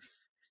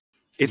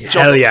 It's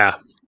hell yeah.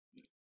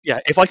 Yeah,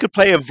 if I could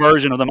play a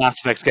version of the Mass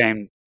Effect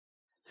game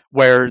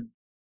where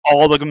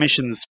all the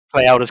missions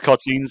play out as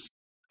cutscenes,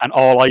 and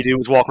all I do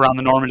is walk around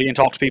the Normandy and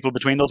talk to people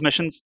between those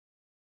missions,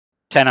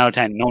 10 out of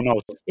 10, no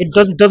notes. It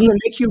doesn't it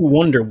make you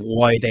wonder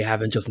why they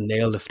haven't just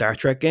nailed a Star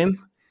Trek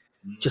game?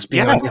 Just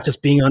being on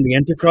the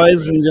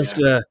Enterprise and just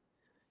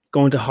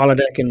going to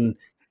holodeck and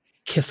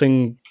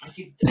kissing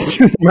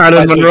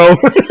Marilyn Monroe.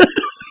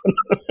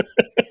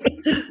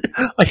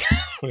 I'm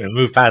gonna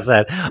move past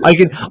that.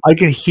 I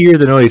can hear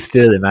the noise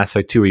still in Mass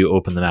Effect 2 where you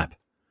open the map.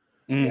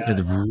 Like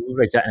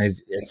that, and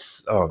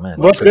it's man.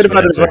 What's good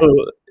about it as well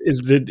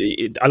is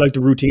I like the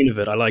routine of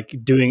it. I like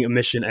doing a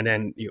mission and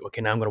then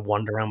now I'm going to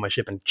wander around my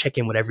ship and check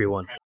in with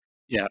everyone.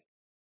 Yeah,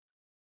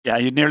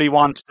 you nearly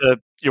want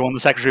the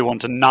secretary one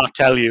to not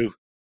tell you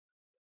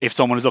if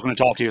someone is looking to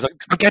talk to you. It's like,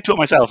 I'll get to it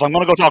myself. I'm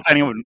going to go talk to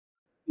anyone.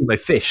 My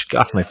fish,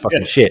 get off my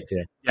fucking shit.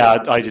 Yeah,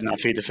 I did not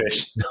feed the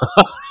fish.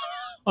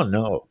 Oh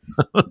no.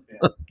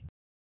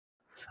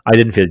 I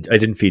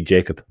didn't feed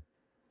Jacob.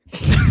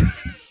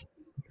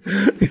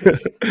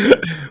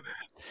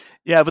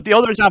 Yeah, but the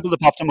other example that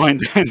popped to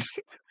mind then,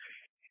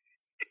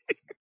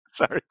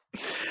 sorry,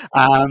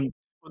 um,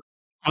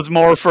 was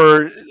more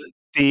for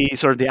the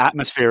sort of the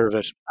atmosphere of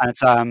it, and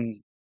it's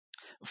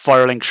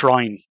Firelink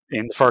Shrine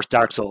in the first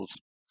Dark Souls,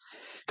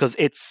 because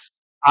it's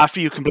after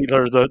you complete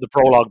the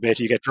prologue bit,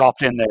 you get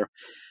dropped in there,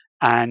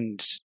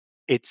 and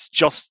it's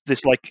just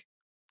this like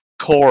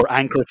core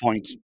anchor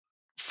point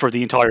for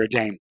the entire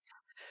game.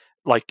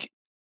 Like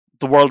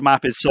the world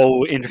map is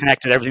so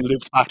interconnected, everything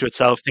loops back to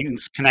itself,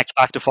 things connect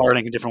back to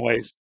Firelink in different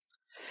ways.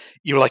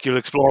 You'll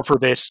explore for a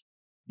bit,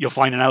 you'll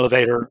find an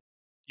elevator,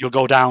 you'll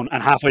go down,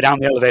 and halfway down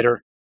the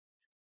elevator,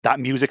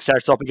 that music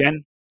starts up again,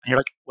 and you're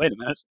like, wait a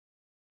minute,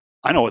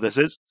 I know what this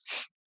is.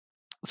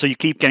 So you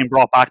keep getting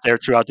brought back there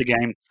throughout the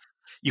game.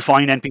 You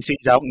find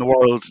NPCs out in the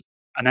world,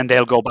 and then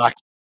they'll go back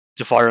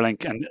to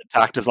Firelink and to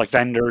act as like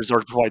vendors or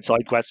to provide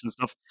side quests and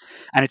stuff.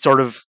 And it's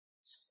sort of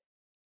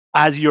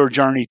as your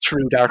journey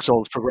through Dark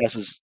Souls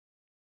progresses,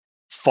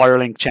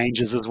 Firelink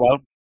changes as well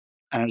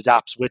and it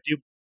adapts with you.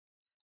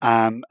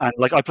 And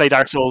like I play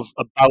Dark Souls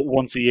about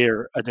once a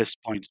year at this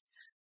point,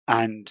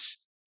 and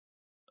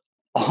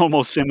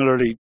almost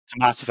similarly to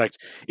Mass Effect,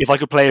 if I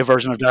could play a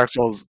version of Dark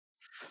Souls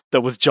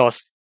that was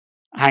just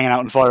hanging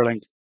out in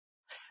Firelink,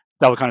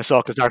 that would kind of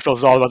suck because Dark Souls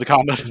is all about the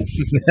combat.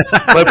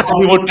 But I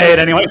probably would play it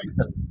anyway.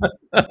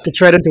 To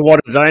tread into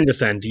water that I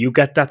understand, do you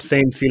get that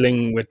same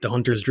feeling with the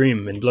Hunter's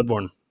Dream in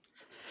Bloodborne?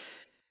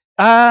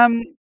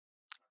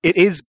 It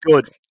is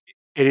good.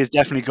 It is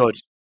definitely good.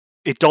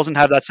 It doesn't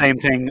have that same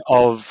thing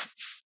of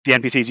the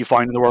NPCs you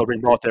find in the world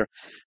being brought there.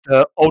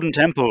 The Odin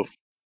Temple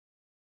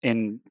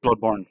in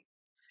Bloodborne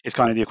is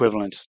kind of the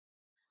equivalent,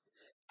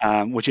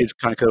 which is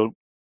kind of cool.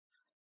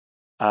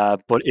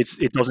 But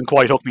it doesn't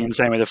quite hook me in the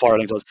same way that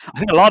Firelink does. I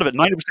think a lot of it,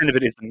 90% of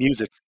it, is the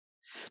music.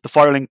 The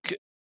Firelink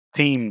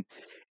theme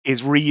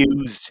is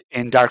reused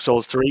in Dark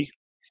Souls 3.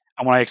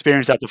 And when I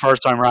experienced that the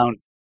first time around,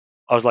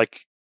 I was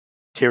like,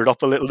 teared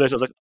up a little bit. I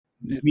was like,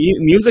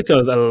 Music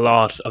does a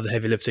lot of the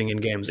heavy lifting in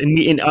games, and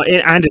in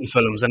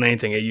films and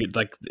anything.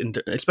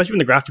 Especially when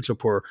the graphics are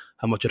poor,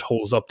 how much it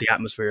holds up the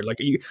atmosphere. Like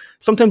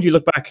sometimes you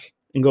look back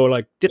and go,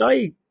 like, did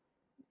I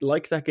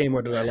like that game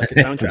or did I like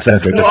its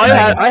soundtrack? No,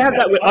 I have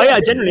that.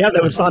 I genuinely have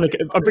that with Sonic.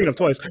 I'm bringing up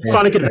toys.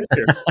 Sonic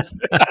Adventure.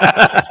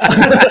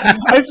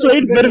 I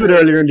played a bit of it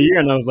earlier in the year,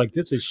 and I was like,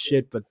 "This is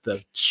shit," but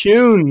the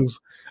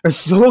tunes are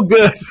so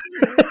good.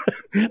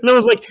 And I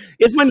was like,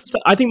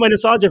 I think my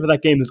nostalgia for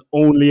that game is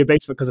only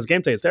based because its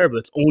gameplay is terrible.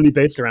 It's only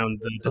based around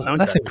the soundtrack.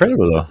 That's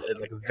incredible, though. It's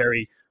like a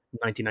very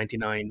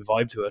 1999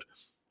 vibe to it.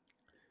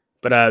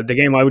 But the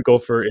game I would go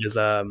for is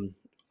I'm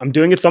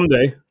doing it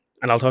someday,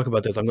 and I'll talk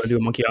about this. I'm going to do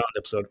a Monkey Island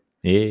episode.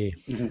 Yeah.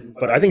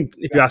 But I think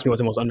if you ask me what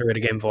the most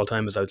underrated game of all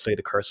time is, I would say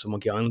The Curse of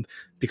Monkey Island,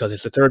 because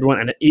it's the third one,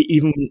 and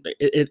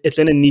it's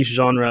in a niche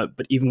genre,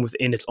 but even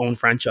within its own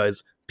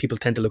franchise, people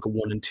tend to look at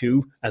 1 and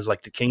 2 as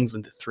like the kings,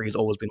 and 3 has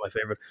always been my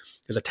favorite.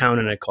 There's a town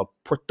in it called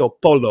Puerto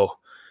Polo,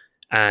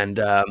 and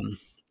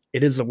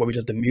it is what we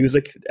just the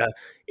music.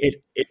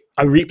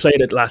 I replayed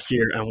it last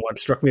year, and what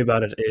struck me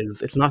about it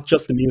is it's not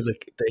just the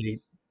music.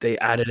 They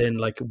added in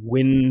like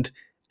wind.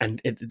 And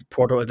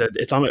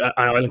it's on an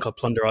island called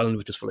Plunder Island,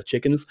 which is full of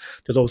chickens.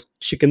 There's always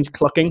chickens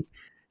clucking,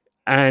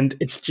 and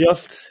it's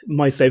just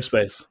my safe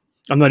space.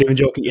 I'm not even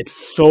joking. It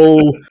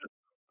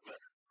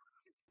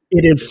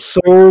is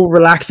so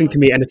relaxing to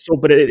me, and it's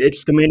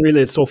the main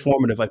reason it's so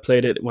formative. I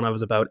played it when I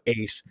was about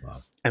 8,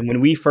 and when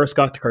we first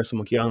got to Curse of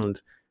Monkey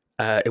Island,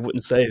 it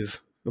wouldn't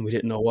save, and we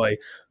didn't know why.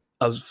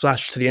 I was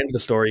flashed to the end of the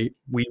story.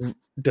 We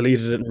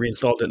deleted it and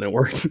reinstalled it, and it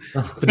worked.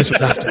 But this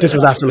was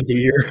after like a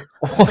year.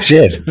 Oh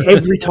shit!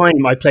 Every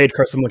time I played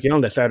Curse of Monkey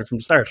Island, I started from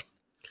the start.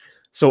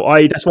 So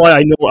that's why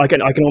I know I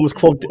can almost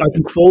quote like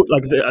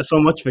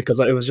so much because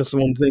it was just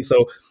one thing.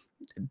 So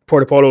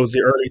Puerto Polo is the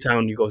early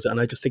town you go to,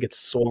 and I just think it's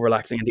so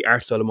relaxing. And the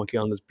art style of Monkey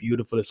Island is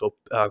beautiful. It's so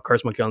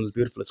Curse of Monkey Island is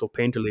beautiful. It's so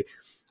painterly.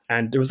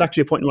 And there was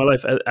actually a point in my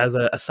life as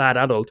a sad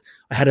adult,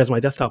 I had it as my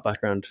desktop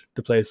background,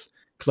 the place,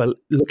 because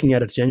looking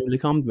at it genuinely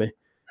calmed me.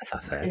 That's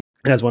not sad.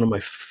 It has one of my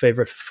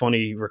favorite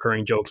funny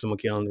recurring jokes in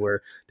Monkey Island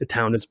where the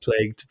town is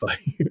plagued by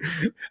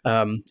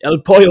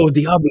El Pollo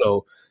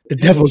Diablo, the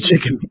devil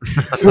chicken,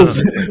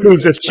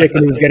 who's this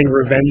chicken who's getting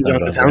revenge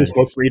on the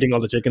townsfolk for eating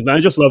all the chickens. And I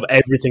just love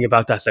everything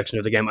about that section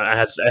of the game. And it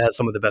has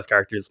some of the best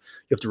characters.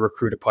 You have to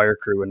recruit a pirate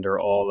crew, and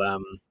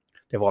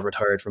they've all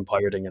retired from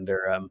pirating, and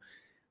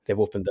they've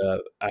opened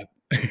a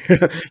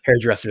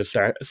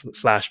hairdresser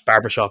 /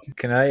 barbershop.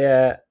 Can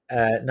I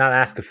not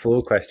ask a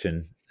full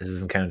question? This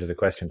doesn't count as a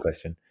question.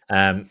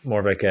 More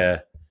of like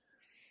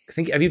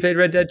have you played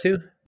Red Dead 2?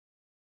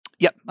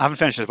 Yeah, I haven't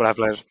finished it, but I've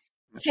played it.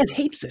 Ed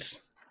hates it.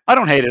 I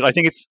don't hate it. I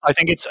think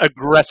it's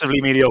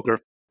aggressively mediocre.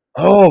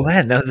 Oh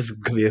man, no, this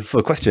could be a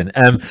full question.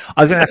 I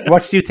was going to ask,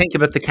 what do you think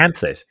about the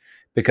campsite?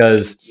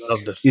 Because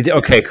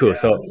okay, cool.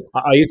 So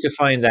I used to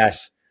find that,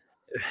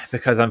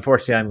 because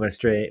unfortunately I'm going to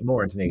stray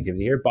more into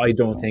negativity here, but I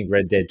don't think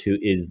Red Dead 2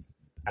 is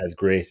as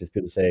great as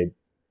people say.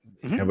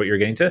 Kind of what you're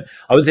getting to.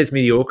 I wouldn't say it's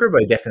mediocre,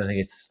 but I definitely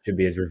think it should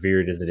be as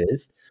revered as it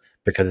is.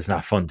 because it's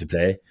not fun to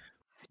play.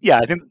 Yeah,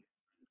 I think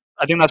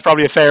that's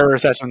probably a fair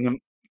assessment of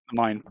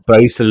mine. But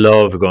I used to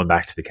love going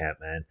back to the camp,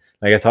 man.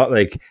 Like I thought,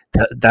 like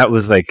that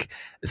was like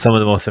some of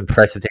the most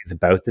impressive things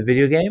about the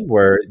video game.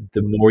 Where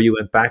the more you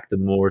went back, the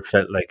more it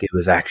felt like it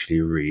was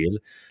actually real,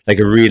 like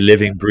a real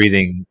living,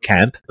 breathing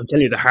camp. I'm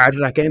telling you, the heart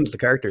of that game is the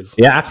characters.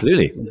 Yeah,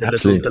 absolutely,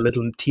 The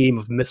little team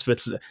of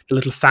misfits, the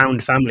little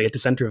found family at the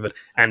center of it,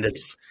 and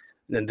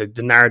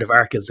the narrative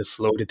arc is the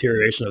slow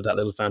deterioration of that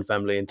little found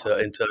family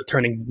into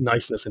turning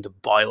niceness into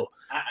bile.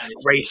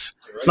 It's great.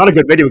 It's not a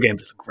good video game,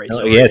 but it's a great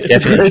story. Yeah, it's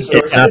definitely.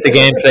 It's not the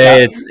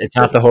gameplay. It's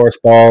not the horse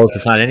balls.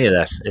 It's not any of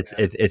that.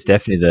 It's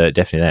definitely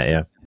that.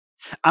 Yeah.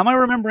 Am I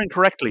remembering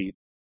correctly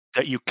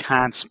that you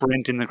can't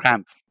sprint in the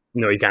camp?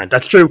 No, you can't.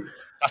 That's true.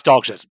 That's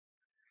dog shit.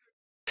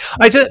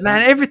 I just,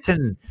 man,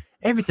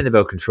 everything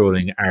about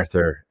controlling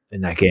Arthur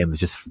in that game was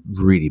just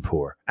really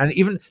poor, and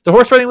even the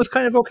horse riding was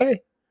kind of okay,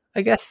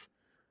 I guess.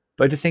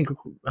 But I just think,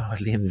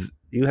 Liam,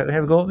 you have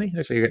a go at me?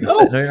 Actually,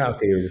 no, you're not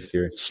okay. You're just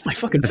It's my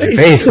fucking That's your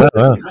face. face.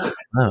 Wow.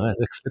 It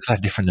looks a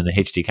lot different than a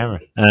HD camera.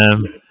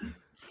 But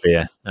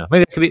yeah, no,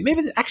 maybe it could be.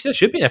 Maybe actually there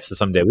should be an episode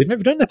someday. We've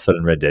never done an episode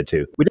on Red Dead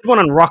 2. We did one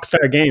on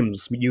Rockstar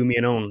Games, you, me,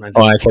 and Owen.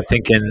 Oh, I kept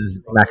thinking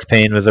Max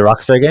Payne was a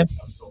Rockstar game.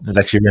 It's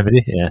actually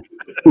Remedy.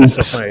 Yeah.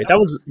 So funny. That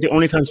was the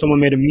only time someone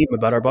made a meme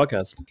about our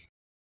podcast.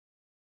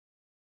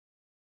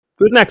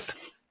 Who's next?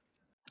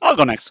 I'll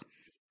go next.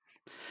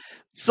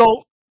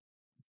 So,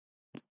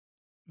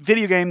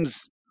 video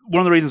games, one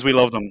of the reasons we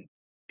love them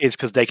is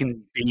because they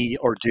can be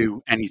or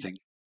do anything.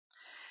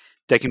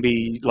 They can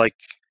be like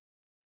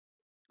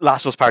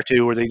Last of Us Part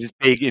 2, where there's this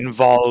big,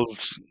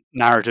 involved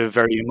narrative,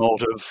 very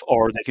emotive,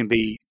 or they can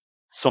be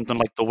something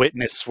like The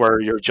Witness,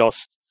 where you're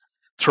just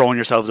throwing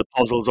yourselves at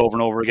puzzles over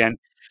and over again.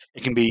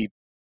 It can be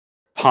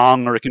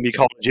Pong, or it can be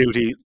Call of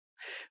Duty.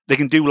 They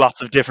can do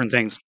lots of different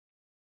things.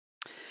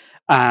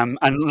 And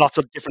lots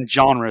of different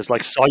genres,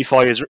 like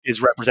sci-fi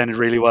is represented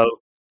really well.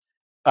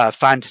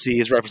 Fantasy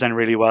is represented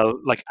really well.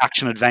 Like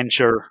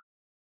action-adventure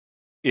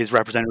is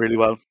represented really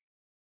well.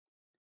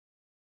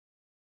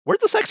 Where's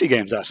the sexy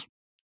games at?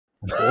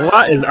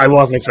 I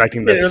wasn't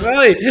expecting this.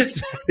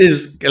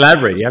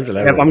 Elaborate. You have to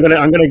elaborate. Yep,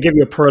 I'm gonna give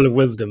you a pearl of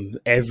wisdom.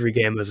 Every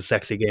game is a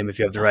sexy game if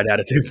you have the right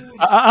attitude.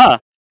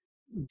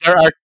 There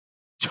are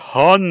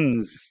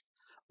tons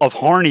of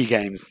horny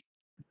games.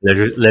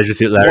 Leisure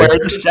Suit Larry. Where are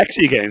the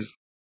sexy games?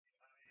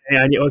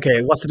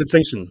 Okay, what's the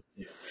distinction?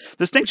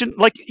 Distinction,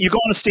 like you go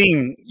on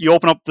Steam, you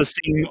open up the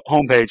Steam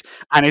homepage,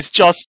 and it's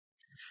just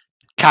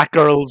cat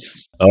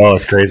girls. Oh,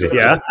 it's crazy.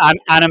 Yeah, and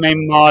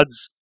anime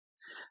mods.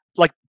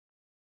 Like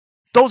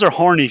those are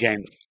horny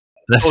games.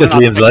 That's Those just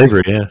are not Liam's the-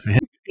 library. Yeah.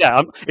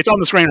 Yeah, it's on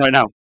the screen right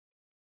now.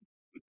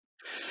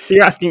 so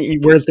you're asking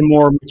where's the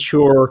more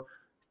mature,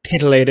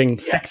 titillating,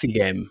 sexy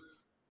game?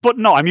 But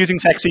no, I'm using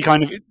sexy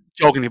kind of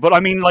jokingly. But I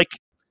mean, like,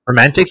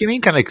 Romantic, you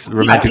mean? Kind of like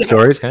romantic Yeah.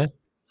 stories, kind of?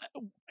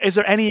 is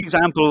there any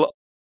example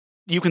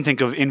you can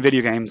think of in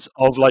video games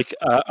of like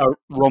a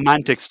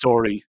romantic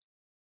story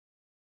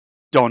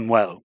done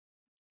well?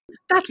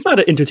 That's not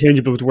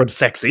interchangeable with the word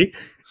sexy.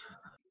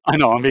 I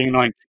know, I'm being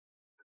annoying.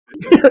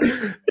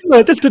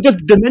 this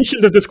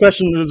dimension of this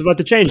question is about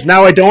to change.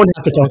 Now I don't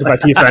have to talk about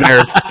Tifa and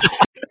Earth.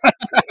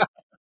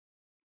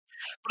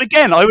 But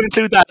again, I would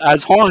include that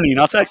as horny,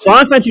 not sexy.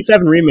 Final Fantasy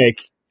VII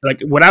Remake,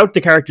 like without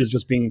the characters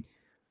just being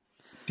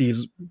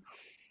these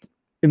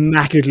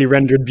immaculately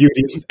rendered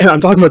beauties. I'm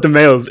talking about the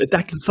males.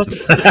 That's such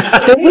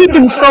they're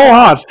weeping so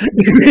hot.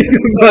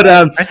 But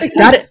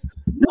that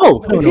no,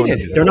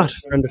 they're not.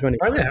 They're under 20.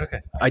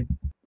 Okay.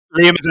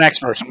 Liam is an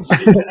expert.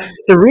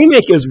 The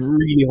remake is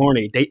really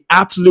horny. They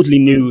absolutely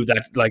knew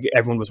that like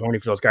everyone was horny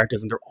for those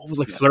characters, and they're always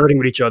like flirting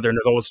with each other, and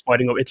they're always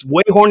fighting. It's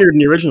way hornier than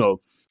the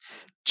original.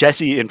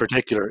 Jessie, in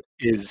particular,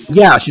 is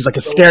Yeah, she's like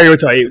a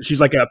stereotype. She's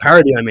like a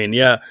parody. I mean,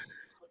 yeah.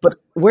 But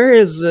where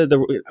is a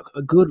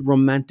good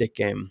romantic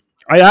game?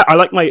 I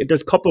like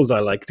there's couples I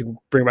like to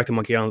bring back to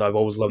Monkey Island. I've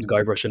always loved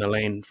Guybrush and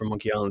Elaine from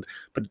Monkey Island,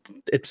 but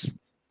it's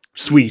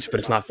sweet, but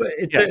it's not.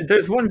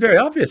 There's one very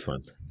obvious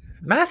one.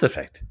 Mass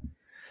Effect.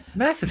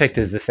 Mass Effect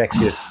is the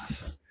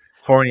sexiest,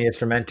 horniest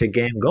romantic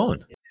game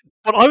going.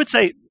 But I would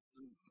say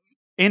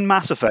in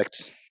Mass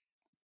Effect,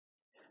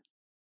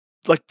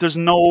 like there's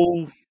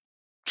no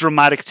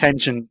dramatic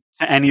tension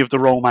to any of the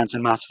romance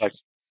in Mass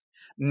Effect.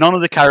 None of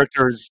the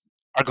characters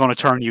are going to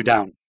turn you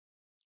down,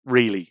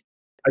 really.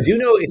 I do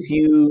know if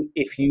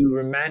you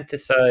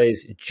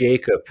romanticize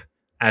Jacob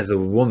as a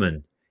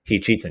woman, he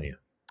cheats on you.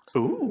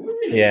 Ooh.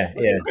 Yeah.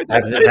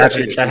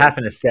 That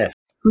happened to Steph.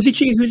 Who's he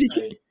cheating? Who's he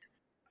cheating?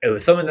 It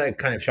was someone that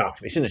kind of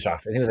shocked me. It shouldn't have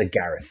shocked me. I think it was like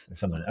Gareth or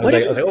someone. I was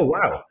like, oh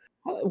wow.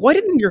 Why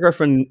didn't your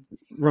girlfriend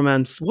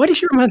romance? Why did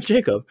she romance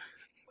Jacob?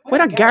 Why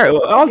not Garrett?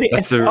 All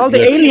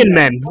the alien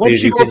men. Why did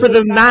she go for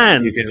the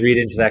man? You can read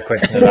into that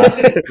question a lot.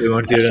 We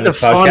won't do it on the this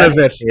fun podcast. of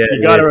it. Yeah,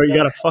 you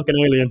got a fucking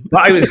alien.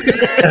 But I was.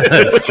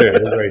 That's true.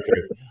 That's very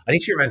true. I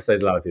think she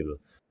romanticized a lot of people.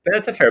 But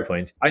that's a fair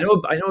point. I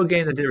know a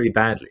game that did it really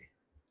badly.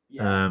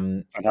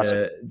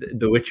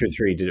 The Witcher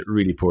 3 did it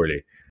really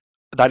poorly.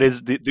 That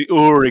is the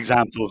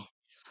example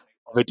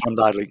of it done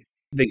badly.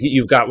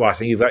 you've got what?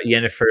 You've got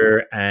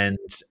Yennefer and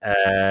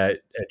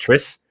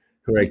Triss,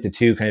 who are like the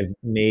two kind of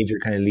major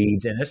kind of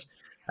leads in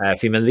it,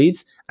 female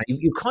leads. And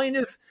you kind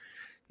of,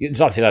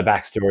 there's obviously a lot of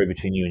backstory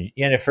between you and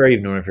Yennefer.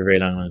 You've known her for a very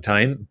long, long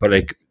time. But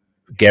like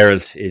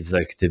Geralt is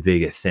like the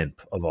biggest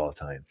simp of all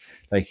time.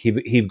 Like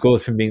he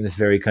goes from being this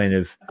very kind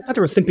of, I thought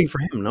they were simping for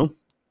him, no?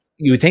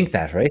 you would think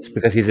that, right?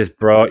 Because he's this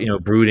broad,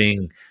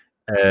 brooding.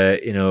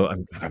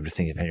 I'm just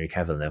thinking of Henry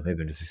Cavill now.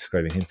 Maybe I'm just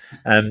describing him.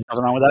 Nothing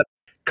wrong with that.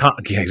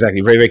 Yeah,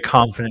 exactly. Very, very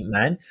confident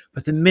man.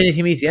 But the minute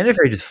he meets Yennefer,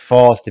 he just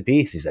falls to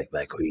pieces. He's like,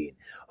 "My queen,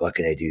 what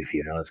can I do for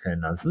you?" And all this kind of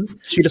nonsense.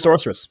 She's a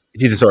sorceress.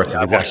 She's a sorceress.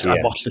 I've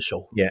Exactly. watched the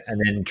show. Yeah,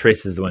 and then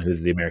Triss is the one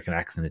who's the American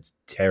accent. It's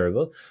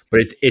terrible, but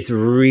it's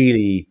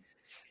really,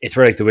 it's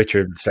where like The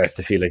Witcher starts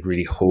to feel like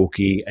really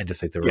hokey, and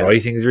just like the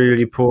writing is really,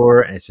 really poor,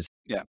 and it's just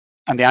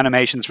And the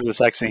animations for the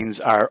sex scenes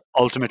are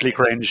ultimately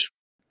cringe.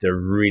 they're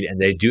really, and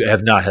they do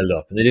have not held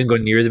up, and they didn't go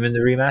near them in the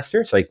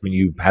remaster. So like when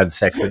you have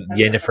sex with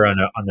Yennefer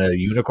on a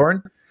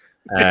unicorn,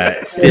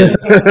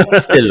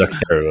 still looks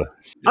terrible.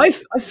 I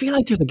feel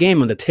like there's a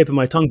game on the tip of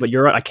my tongue, but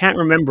you're right. I can't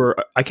remember.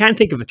 I can't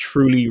think of a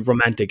truly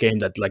romantic game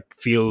that like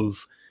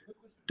feels.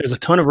 There's a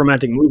ton of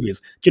romantic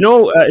movies. Do you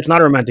know? It's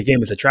not a romantic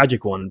game; it's a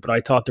tragic one. But I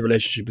thought the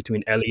relationship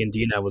between Ellie and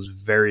Dina was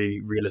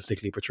very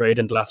realistically portrayed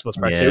in The Last of Us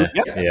Part 2.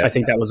 Yeah. I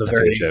think that was a That's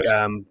very a good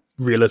shout.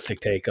 realistic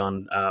take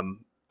on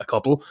a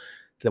couple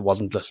that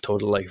wasn't just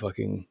total like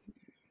fucking.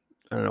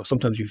 I don't know.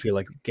 Sometimes you feel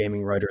like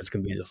gaming writers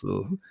can be just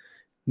little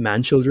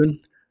man children.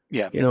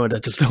 Yeah. You know,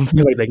 that just don't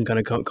feel like they can kind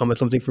of come at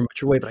something from a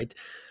mature way. But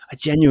I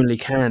genuinely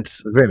can't.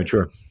 Very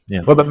mature.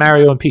 Yeah. What about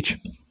Mario and Peach?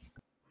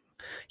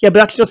 Yeah, but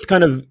that's just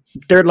kind of,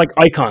 they're like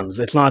icons.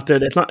 It's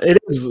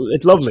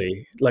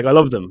lovely. Like, I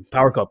love them,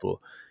 power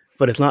couple,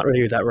 but it's not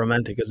really that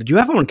romantic. Do you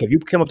have one, Kev? You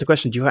came up to the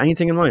question. Do you have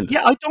anything in mind?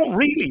 Yeah, I don't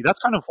really.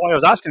 That's kind of why I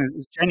was asking.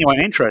 It's genuine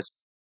interest.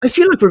 I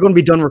feel like we're going to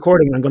be done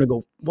recording and I'm going to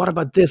go, what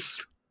about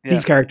this? Yeah.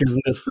 These characters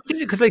in this?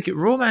 Because like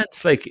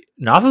romance, like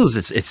novels,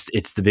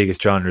 it's the biggest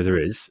genre there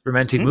is.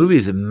 Romantic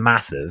movies are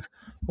massive.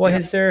 Why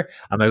is there?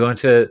 Am I going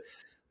to?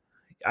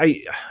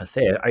 I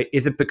say it.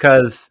 Is it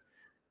because?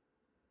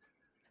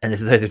 And this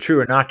is either true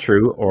or not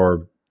true,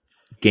 or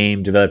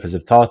game developers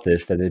have thought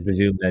this, that they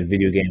presume that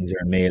video games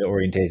are a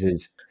male-orientated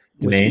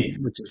domain.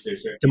 Which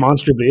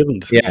demonstrably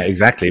isn't. Yeah,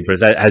 exactly. But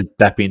has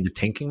that been the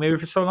thinking maybe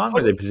for so long?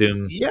 Or they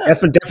presume... Yeah.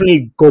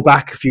 Definitely go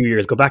back a few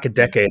years, go back a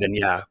decade, and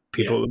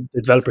the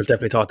developers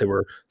definitely thought they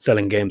were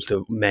selling games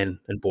to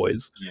men and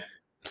boys. Yeah.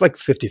 It's like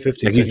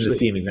 50-50. Like using the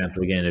Steam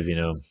example again of,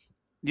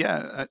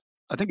 Yeah,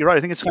 I think you're right. I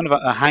think it's kind of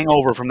a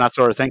hangover from that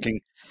sort of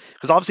thinking.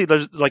 Because obviously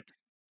there's like,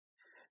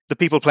 the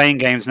people playing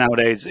games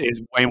nowadays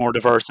is way more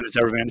diverse than it's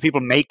ever been. And the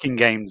people making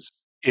games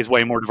is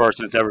way more diverse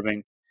than it's ever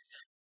been.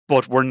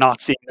 But we're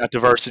not seeing that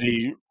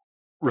diversity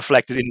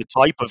reflected in the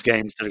type of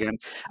games that are getting.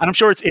 And I'm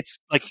sure it's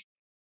like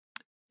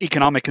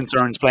economic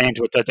concerns play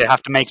into it, that they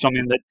have to make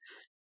something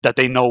that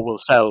they know will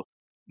sell.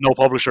 No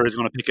publisher is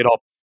going to pick it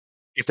up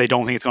if they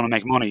don't think it's going to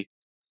make money.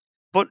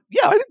 But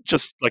yeah, I think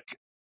just like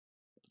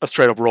a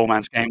straight up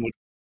romance game would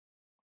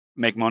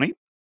make money.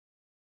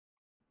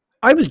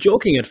 I was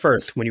joking at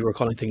first when you were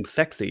calling things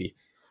sexy,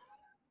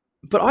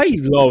 but I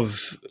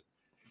love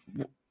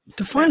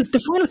the Final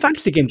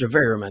Fantasy games are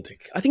very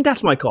romantic. I think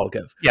that's my call,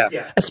 Kev.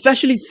 Yeah.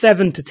 Especially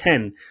 7 to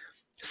 10.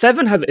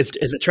 7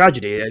 is a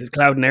tragedy.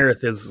 Cloud and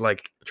Aerith is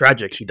like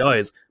tragic. She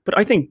dies. But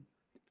I think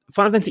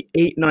Final Fantasy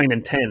 8, 9,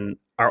 and 10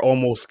 are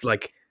almost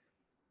like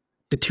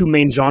the two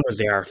main genres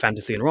they are,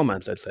 fantasy and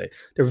romance, I'd say.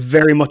 They're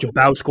very much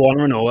about Squall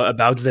and Rinoa,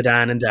 about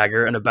Zidane and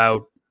Dagger, and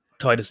about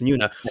Tidus and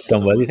Yuna.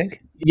 Done well, you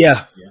think?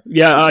 Yeah,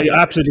 I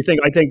absolutely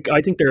think.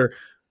 I think they're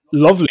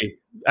lovely.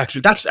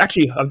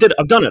 Actually, I've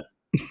done it.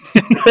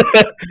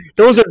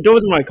 those are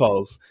my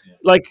calls.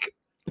 Like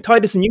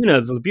Tidus and Yuna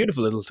is a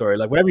beautiful little story.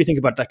 Like whatever you think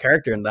about that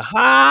character and the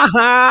ha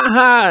ha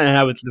ha and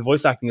how the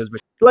voice acting is,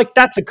 like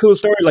that's a cool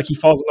story. Like he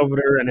falls in love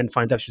with her and then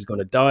finds out she's going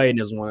to die and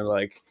doesn't want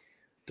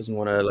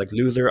to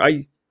lose her.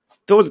 I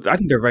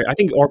think they're very. I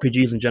think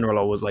RPGs in general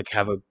always like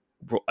have a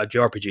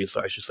JRPG.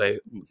 So I should say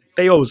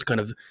they always kind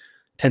of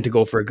tend to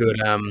go for a good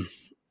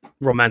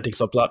romantic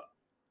subplot.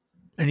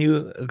 And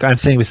I'm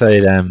saying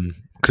beside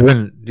because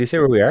do you say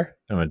where we are?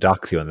 I'm gonna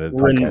dox you on the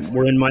podcast.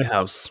 We're in my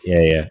house.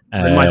 Yeah.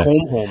 We're in my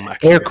home.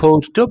 Actually. Air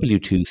code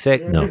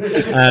W26. No,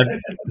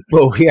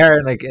 but we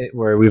are like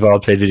where we've all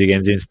played video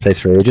games in this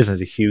place for ages. And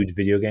there's a huge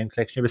video game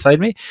collection beside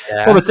me.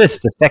 Yeah. What about this?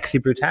 The Sexy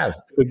Brutale.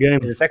 It's a good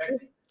game. Is it sexy?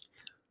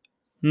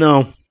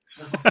 No,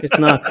 it's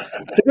not.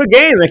 It's a good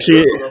game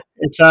actually.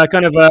 It's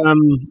kind of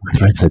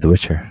It's right inside The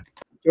Witcher.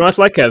 You know what it's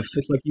like, Kev?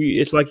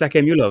 It's like that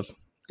game you love,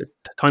 the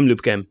time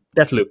loop game,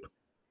 Deathloop.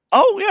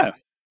 Oh yeah.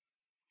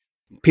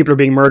 People are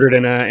being murdered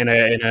in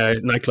a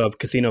nightclub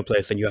casino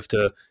place, and you have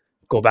to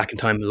go back in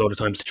time a load of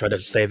times to try to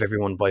save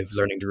everyone by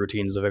learning the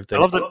routines of everything.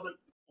 I love that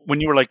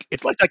when you were like,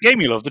 it's like that game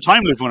you love, the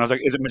time loop one. I was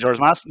like, is it Majora's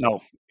Mask? No.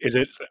 Is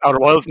it Outer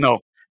Wilds? No.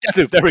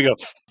 Deathloop. There we go.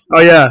 Oh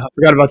yeah, I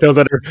forgot about those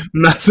other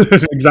massive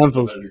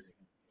examples.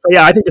 So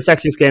yeah, I think the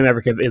sexiest game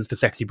ever is the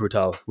Sexy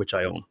Brutale, which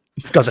I own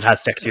because it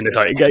has sexy in the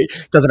title.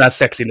 Because it has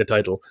sexy in the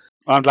title.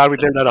 I'm glad we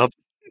cleared that up.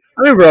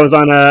 remember I was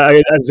on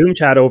a Zoom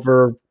chat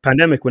over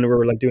pandemic when we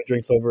were like doing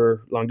drinks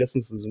over long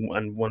distances,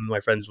 and one of my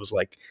friends was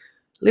like,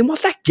 "Liam,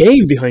 what's that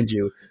game behind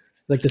you?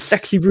 Like the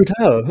Sexy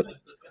Brutale?"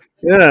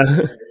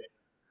 Yeah,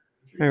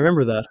 I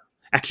remember that.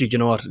 Actually, do you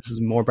know what? This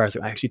is more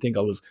embarrassing. I actually think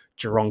I was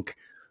drunk,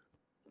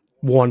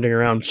 wandering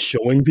around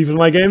showing people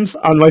my games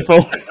on my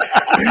phone.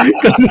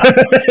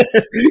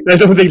 I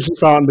don't think she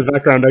saw it in the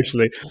background.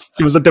 Actually,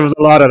 there was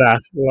a lot of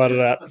that. A lot of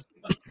that.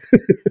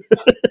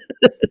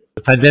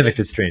 The pandemic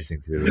did strange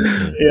things to me.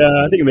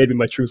 Yeah, I think it made me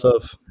my true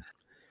self.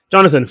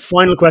 Jonathan,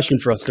 final question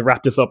for us to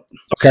wrap this up.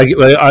 Okay,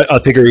 well, I'll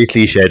pick a really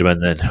cliched one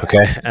then.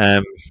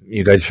 Okay,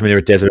 you guys are familiar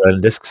with Desert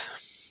Island Discs?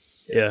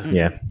 Yeah.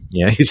 Yeah.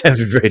 You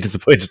sounded very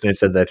disappointed when I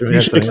said that. You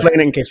should explain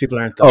it in case people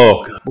aren't.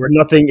 Oh, we're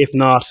nothing if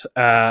not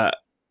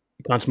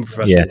consummate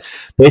professionals.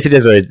 yeah. Basically,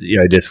 Desert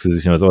Discs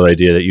is the whole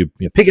idea that you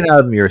pick an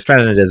album, you're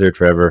stranded in a desert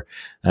forever,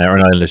 or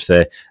an island, let's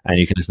say, and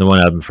you can listen to one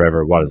album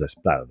forever. What is it?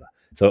 Blah blah blah.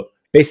 So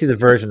basically, the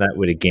version of that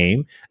with a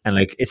game, and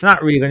like it's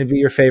not really going to be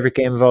your favorite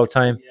game of all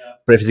time,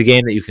 but if it's a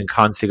game that you can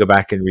constantly go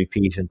back and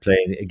repeat and play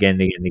again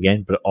and again and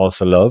again, but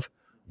also love,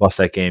 what's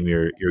that game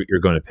you're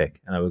going to pick?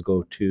 And I will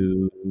go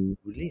to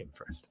Liam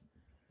first.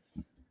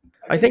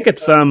 I think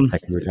it's I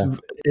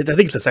think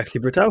it's a Sexy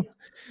Brutale.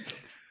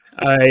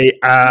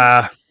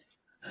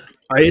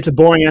 It's a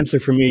boring answer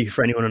for me,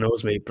 for anyone who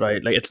knows me, but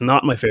it's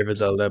not my favorite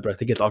Zelda, but I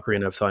think it's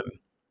Ocarina of Time.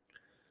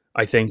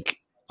 I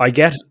think I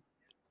get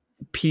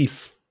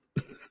peace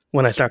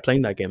when I start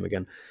playing that game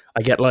again.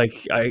 I get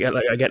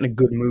in a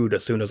good mood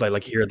as soon as I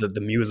hear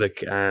the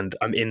music and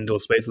I'm in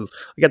those spaces.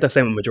 I get that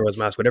same with Majora's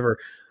Mask. Whenever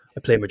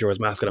I play Majora's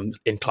Mask and I'm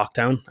in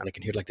Clocktown and I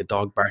can hear the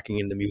dog barking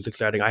and the music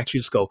starting, I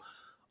actually just go,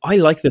 I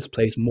like this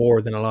place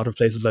more than a lot of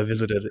places I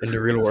visited in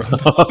the real world.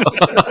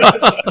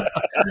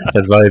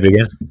 That's vibe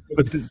again.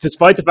 But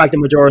despite the fact that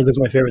Majora's is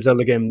my favorite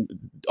Zelda game,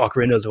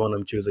 Ocarina is the one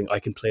I'm choosing. I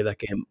can play that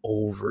game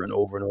over and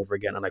over and over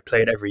again, and I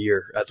play it every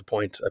year. As a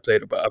point, I play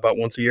it about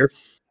once a year.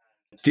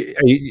 Do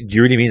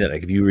you really mean that?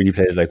 Have you really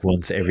played it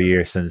once every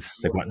year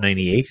since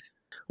 98?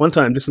 One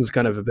time, this is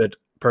kind of a bit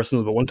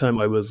personal, but one time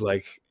I was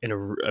in a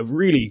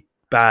really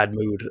bad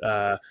mood.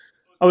 I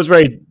was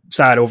very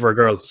sad over a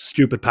girl.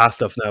 Stupid past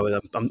stuff now.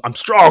 I'm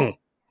strong,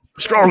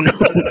 strong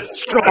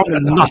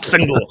and not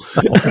single.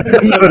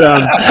 But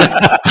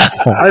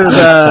I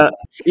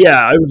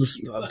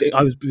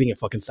was being a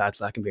fucking sad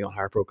sack and being all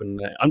heartbroken.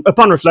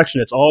 Upon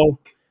reflection, it's all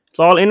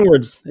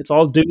inwards. It's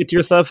all do it to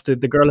yourself. The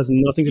girl has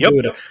nothing to do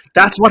with it.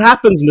 That's what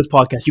happens in this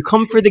podcast. You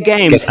come for the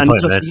games and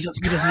you just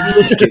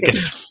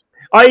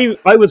I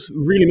was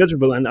really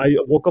miserable, and I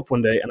woke up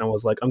one day and I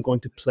was like, I'm going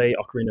to play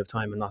Ocarina of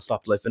Time and not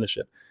stop till I finish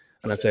it.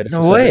 And I played it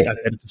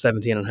for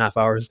 17 and a half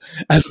hours.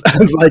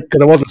 Because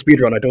I wasn't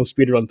speedrun. I don't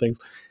speedrun things.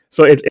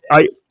 So was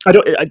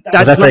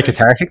that very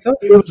cathartic though?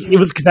 It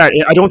was cathartic.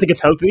 I don't think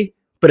it's healthy,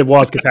 but it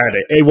was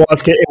cathartic. It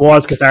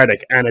was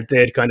cathartic, and it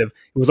did it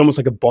was almost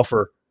like a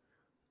buffer.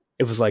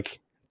 It was like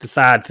the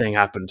sad thing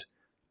happened,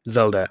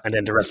 Zelda, and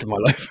then the rest of my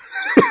life.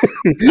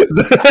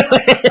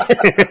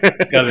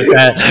 Got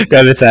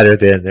a bit sadder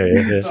at the end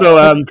there. Yeah.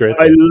 So great.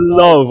 I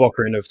love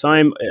Ocarina of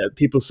Time.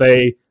 People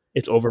say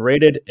it's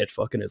overrated. It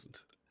fucking isn't.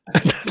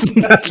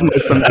 That's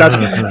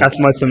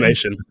my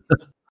summation.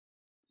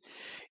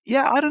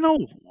 Yeah, I don't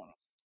know.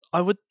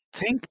 I would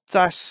think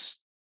that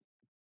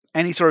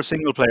any sort of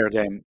single player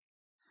game,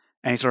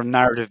 any sort of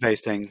narrative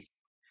based thing,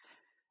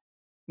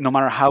 no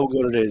matter how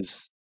good it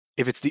is,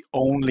 if it's the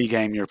only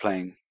game you're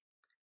playing,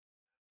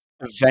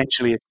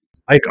 eventually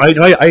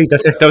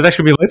that was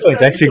actually my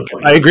point. Actually,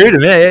 I agree with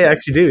him. Yeah, I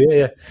actually do.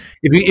 Yeah.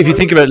 If you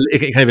think about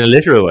it kind of in a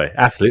literal way,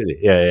 absolutely.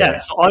 Yeah.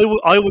 So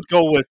I would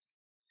go with,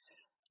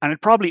 and it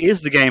probably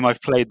is the game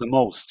I've played the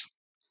most,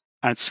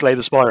 and it's Slay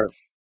the Spire,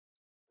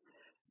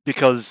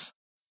 because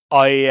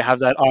I have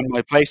that on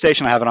my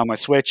PlayStation, I have it on my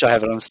Switch, I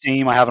have it on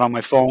Steam, I have it on my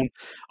phone.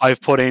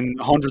 I've put in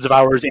hundreds of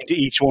hours into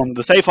each one.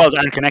 The save files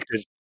aren't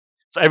connected,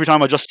 so every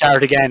time I just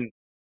start again,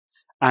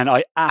 and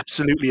I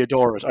absolutely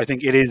adore it. I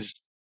think it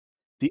is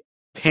the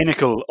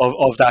pinnacle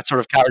of that sort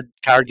of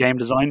card game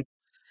design.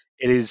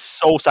 It is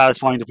so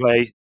satisfying to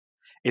play.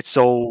 It's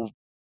so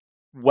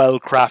well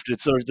crafted.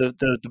 Sort of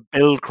the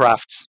build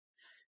craft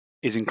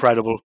is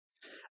incredible.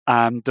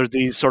 There's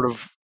these sort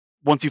of,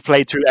 once you've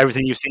played through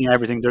everything, you've seen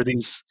everything, there are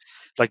these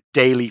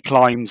daily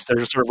climbs.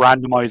 They're sort of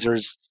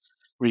randomizers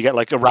where you get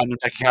a random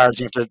deck of cards.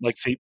 You have to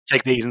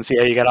take these and see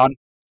how you get on.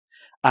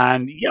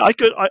 And yeah,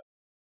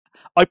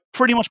 I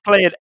pretty much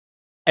play it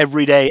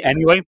every day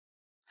anyway.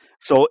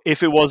 So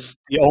if it was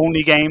the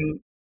only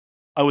game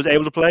I was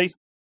able to play,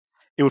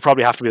 it would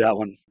probably have to be that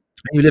one.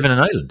 You live in an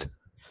island.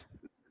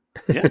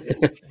 Yeah.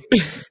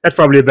 That's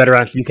probably a better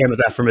answer. You came at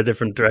that from a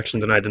different direction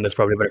than I did. That's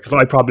probably better, because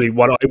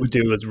what I would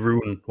do is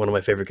ruin one of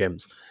my favorite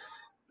games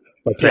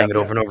by playing it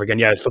over and over again.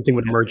 Yeah, something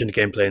would emerge into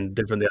gameplay and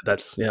different.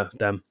 That's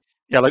damn.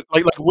 Yeah,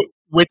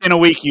 within a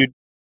week you'd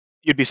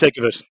be sick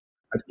of it.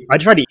 I'd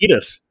try to eat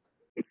it.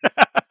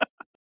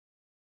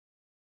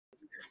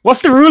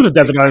 What's the rules of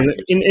Desert Island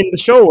in the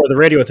show or the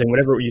radio thing,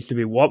 whatever it used to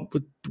be? What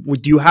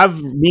would you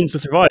have means to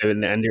survive?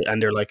 And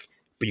they're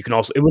but you can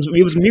also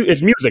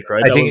it's music,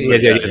 right? I That think was, the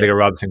idea is like a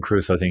Robinson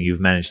Crusoe thing. You've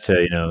managed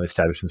to,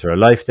 establish some sort of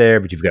life there,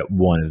 but you've got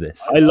one of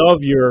this. I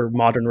love your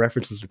modern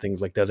references to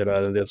things like Desert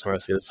Island, Des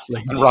Marcias.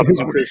 Like, And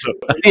Robinson Crusoe.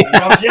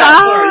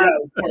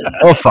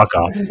 Oh, fuck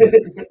off!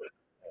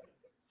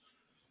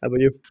 How about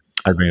you?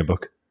 I'd bring a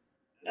book.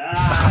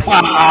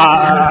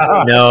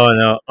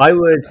 No, I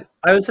would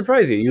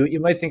surprise you. You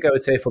might think I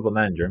would say Football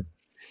Manager,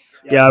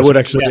 Yeah, I would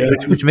actually. Yeah.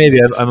 which maybe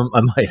I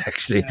might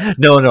actually.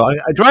 No,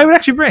 I would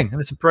actually bring. I'm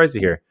going to surprise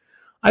you here.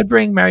 I'd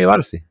bring Mario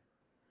Odyssey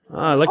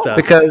I like that.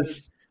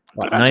 because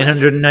Good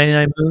answer.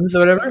 999 moons or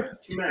whatever.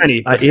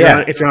 Many, if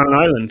yeah. if you're on an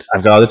island.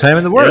 I've got all the time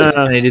in the world,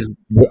 Yeah. and it is.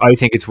 I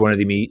think it's one of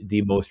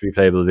the most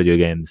replayable video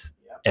games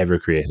ever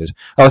created.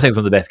 I also think it's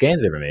one of the best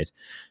games ever made.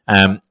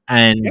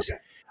 And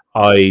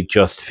I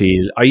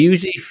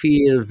usually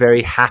feel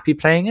very happy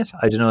playing it.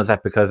 I don't know, is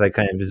that because I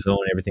kind of zone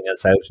everything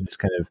else out and just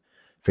kind of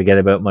forget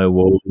about my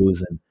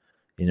woes and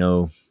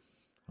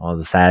all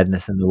the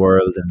sadness in the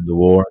world and the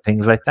war and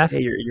things like that.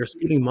 Hey, you're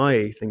stealing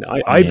my thing.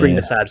 I bring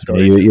the sad Yeah,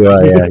 stories. you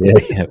are,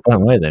 yeah. What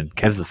am I then?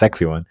 Kev's the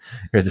sexy one.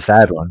 You're the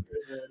sad one.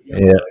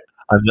 Yeah.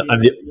 I'm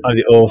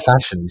the old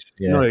fashioned.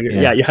 Yeah, No,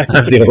 yeah.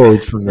 I'm the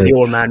old from The the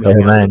old man.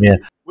 old man. Yeah.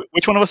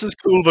 Which one of us is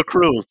cool but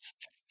cruel?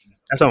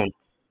 That's on.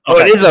 Oh,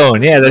 it is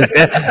Owen. Yeah, that's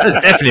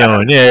definitely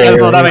Owen. Yeah,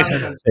 no, that makes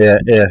sense.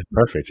 Yeah,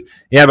 perfect.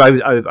 Yeah,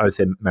 but I would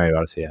say Mario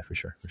Odyssey. Yeah, for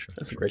sure.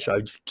 That's a great show.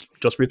 I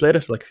just replayed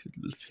it like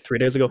 3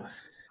 days ago.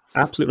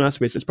 Absolute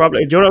masterpiece. It's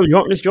probably. Do you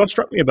know what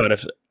struck me about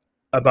it?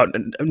 About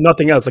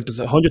nothing else. Like there's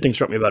 100 things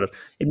struck me about it.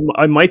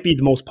 I might be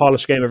the most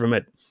polished game ever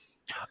made.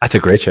 That's a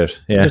great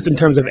shout. Yeah, Just in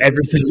terms of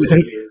everything,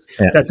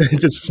 that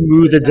just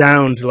smooth it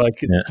down to like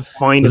the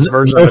finest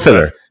version. no of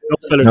filler. itself. No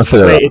filler. No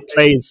filler. It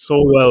plays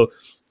so well.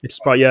 It's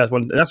probably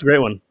that's a great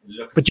one.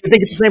 But do you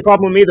think it's the same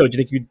problem with me though? Do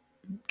you think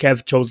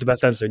Kev chose the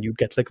best answer and you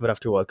get sick of it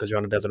after a while because you're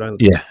on a desert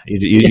island? Yeah, you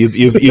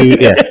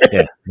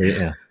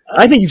yeah.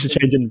 I think you should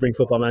change it and bring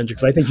Football Manager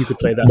because I think you could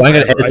play that. Well, I'm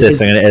going to forever. edit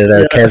this. I'm going to edit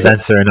out Kev's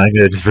answer, and I'm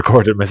going to just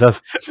record it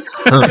myself.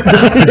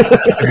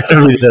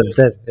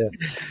 Instead. Yeah.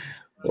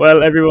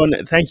 Well, everyone,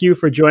 thank you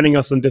for joining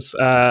us on this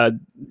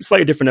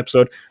slightly different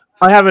episode.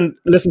 I haven't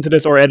listened to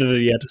this or edited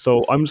it yet,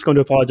 so I'm just going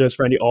to apologize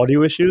for any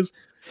audio issues.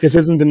 This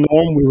isn't the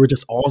norm. We were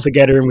just all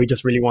together and we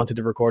just really wanted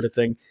to record a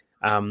thing.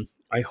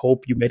 I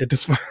hope you made it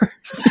this far.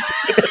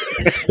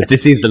 If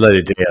this sees the light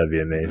of day, I'll be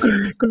amazed.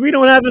 Because we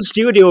don't have a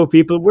studio,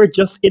 people. We're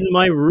just in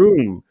my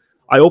room.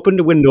 I opened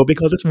the window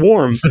because it's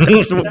warm.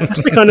 That's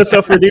the kind of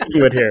stuff we're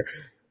dealing with here.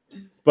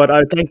 But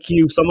I thank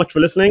you so much for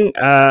listening.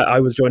 I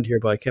was joined here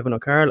by Kevin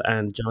O'Carroll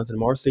and Jonathan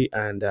Morrissey.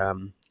 And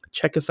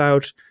check us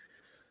out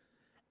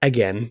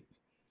again.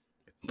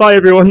 Bye,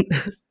 everyone.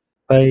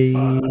 Bye.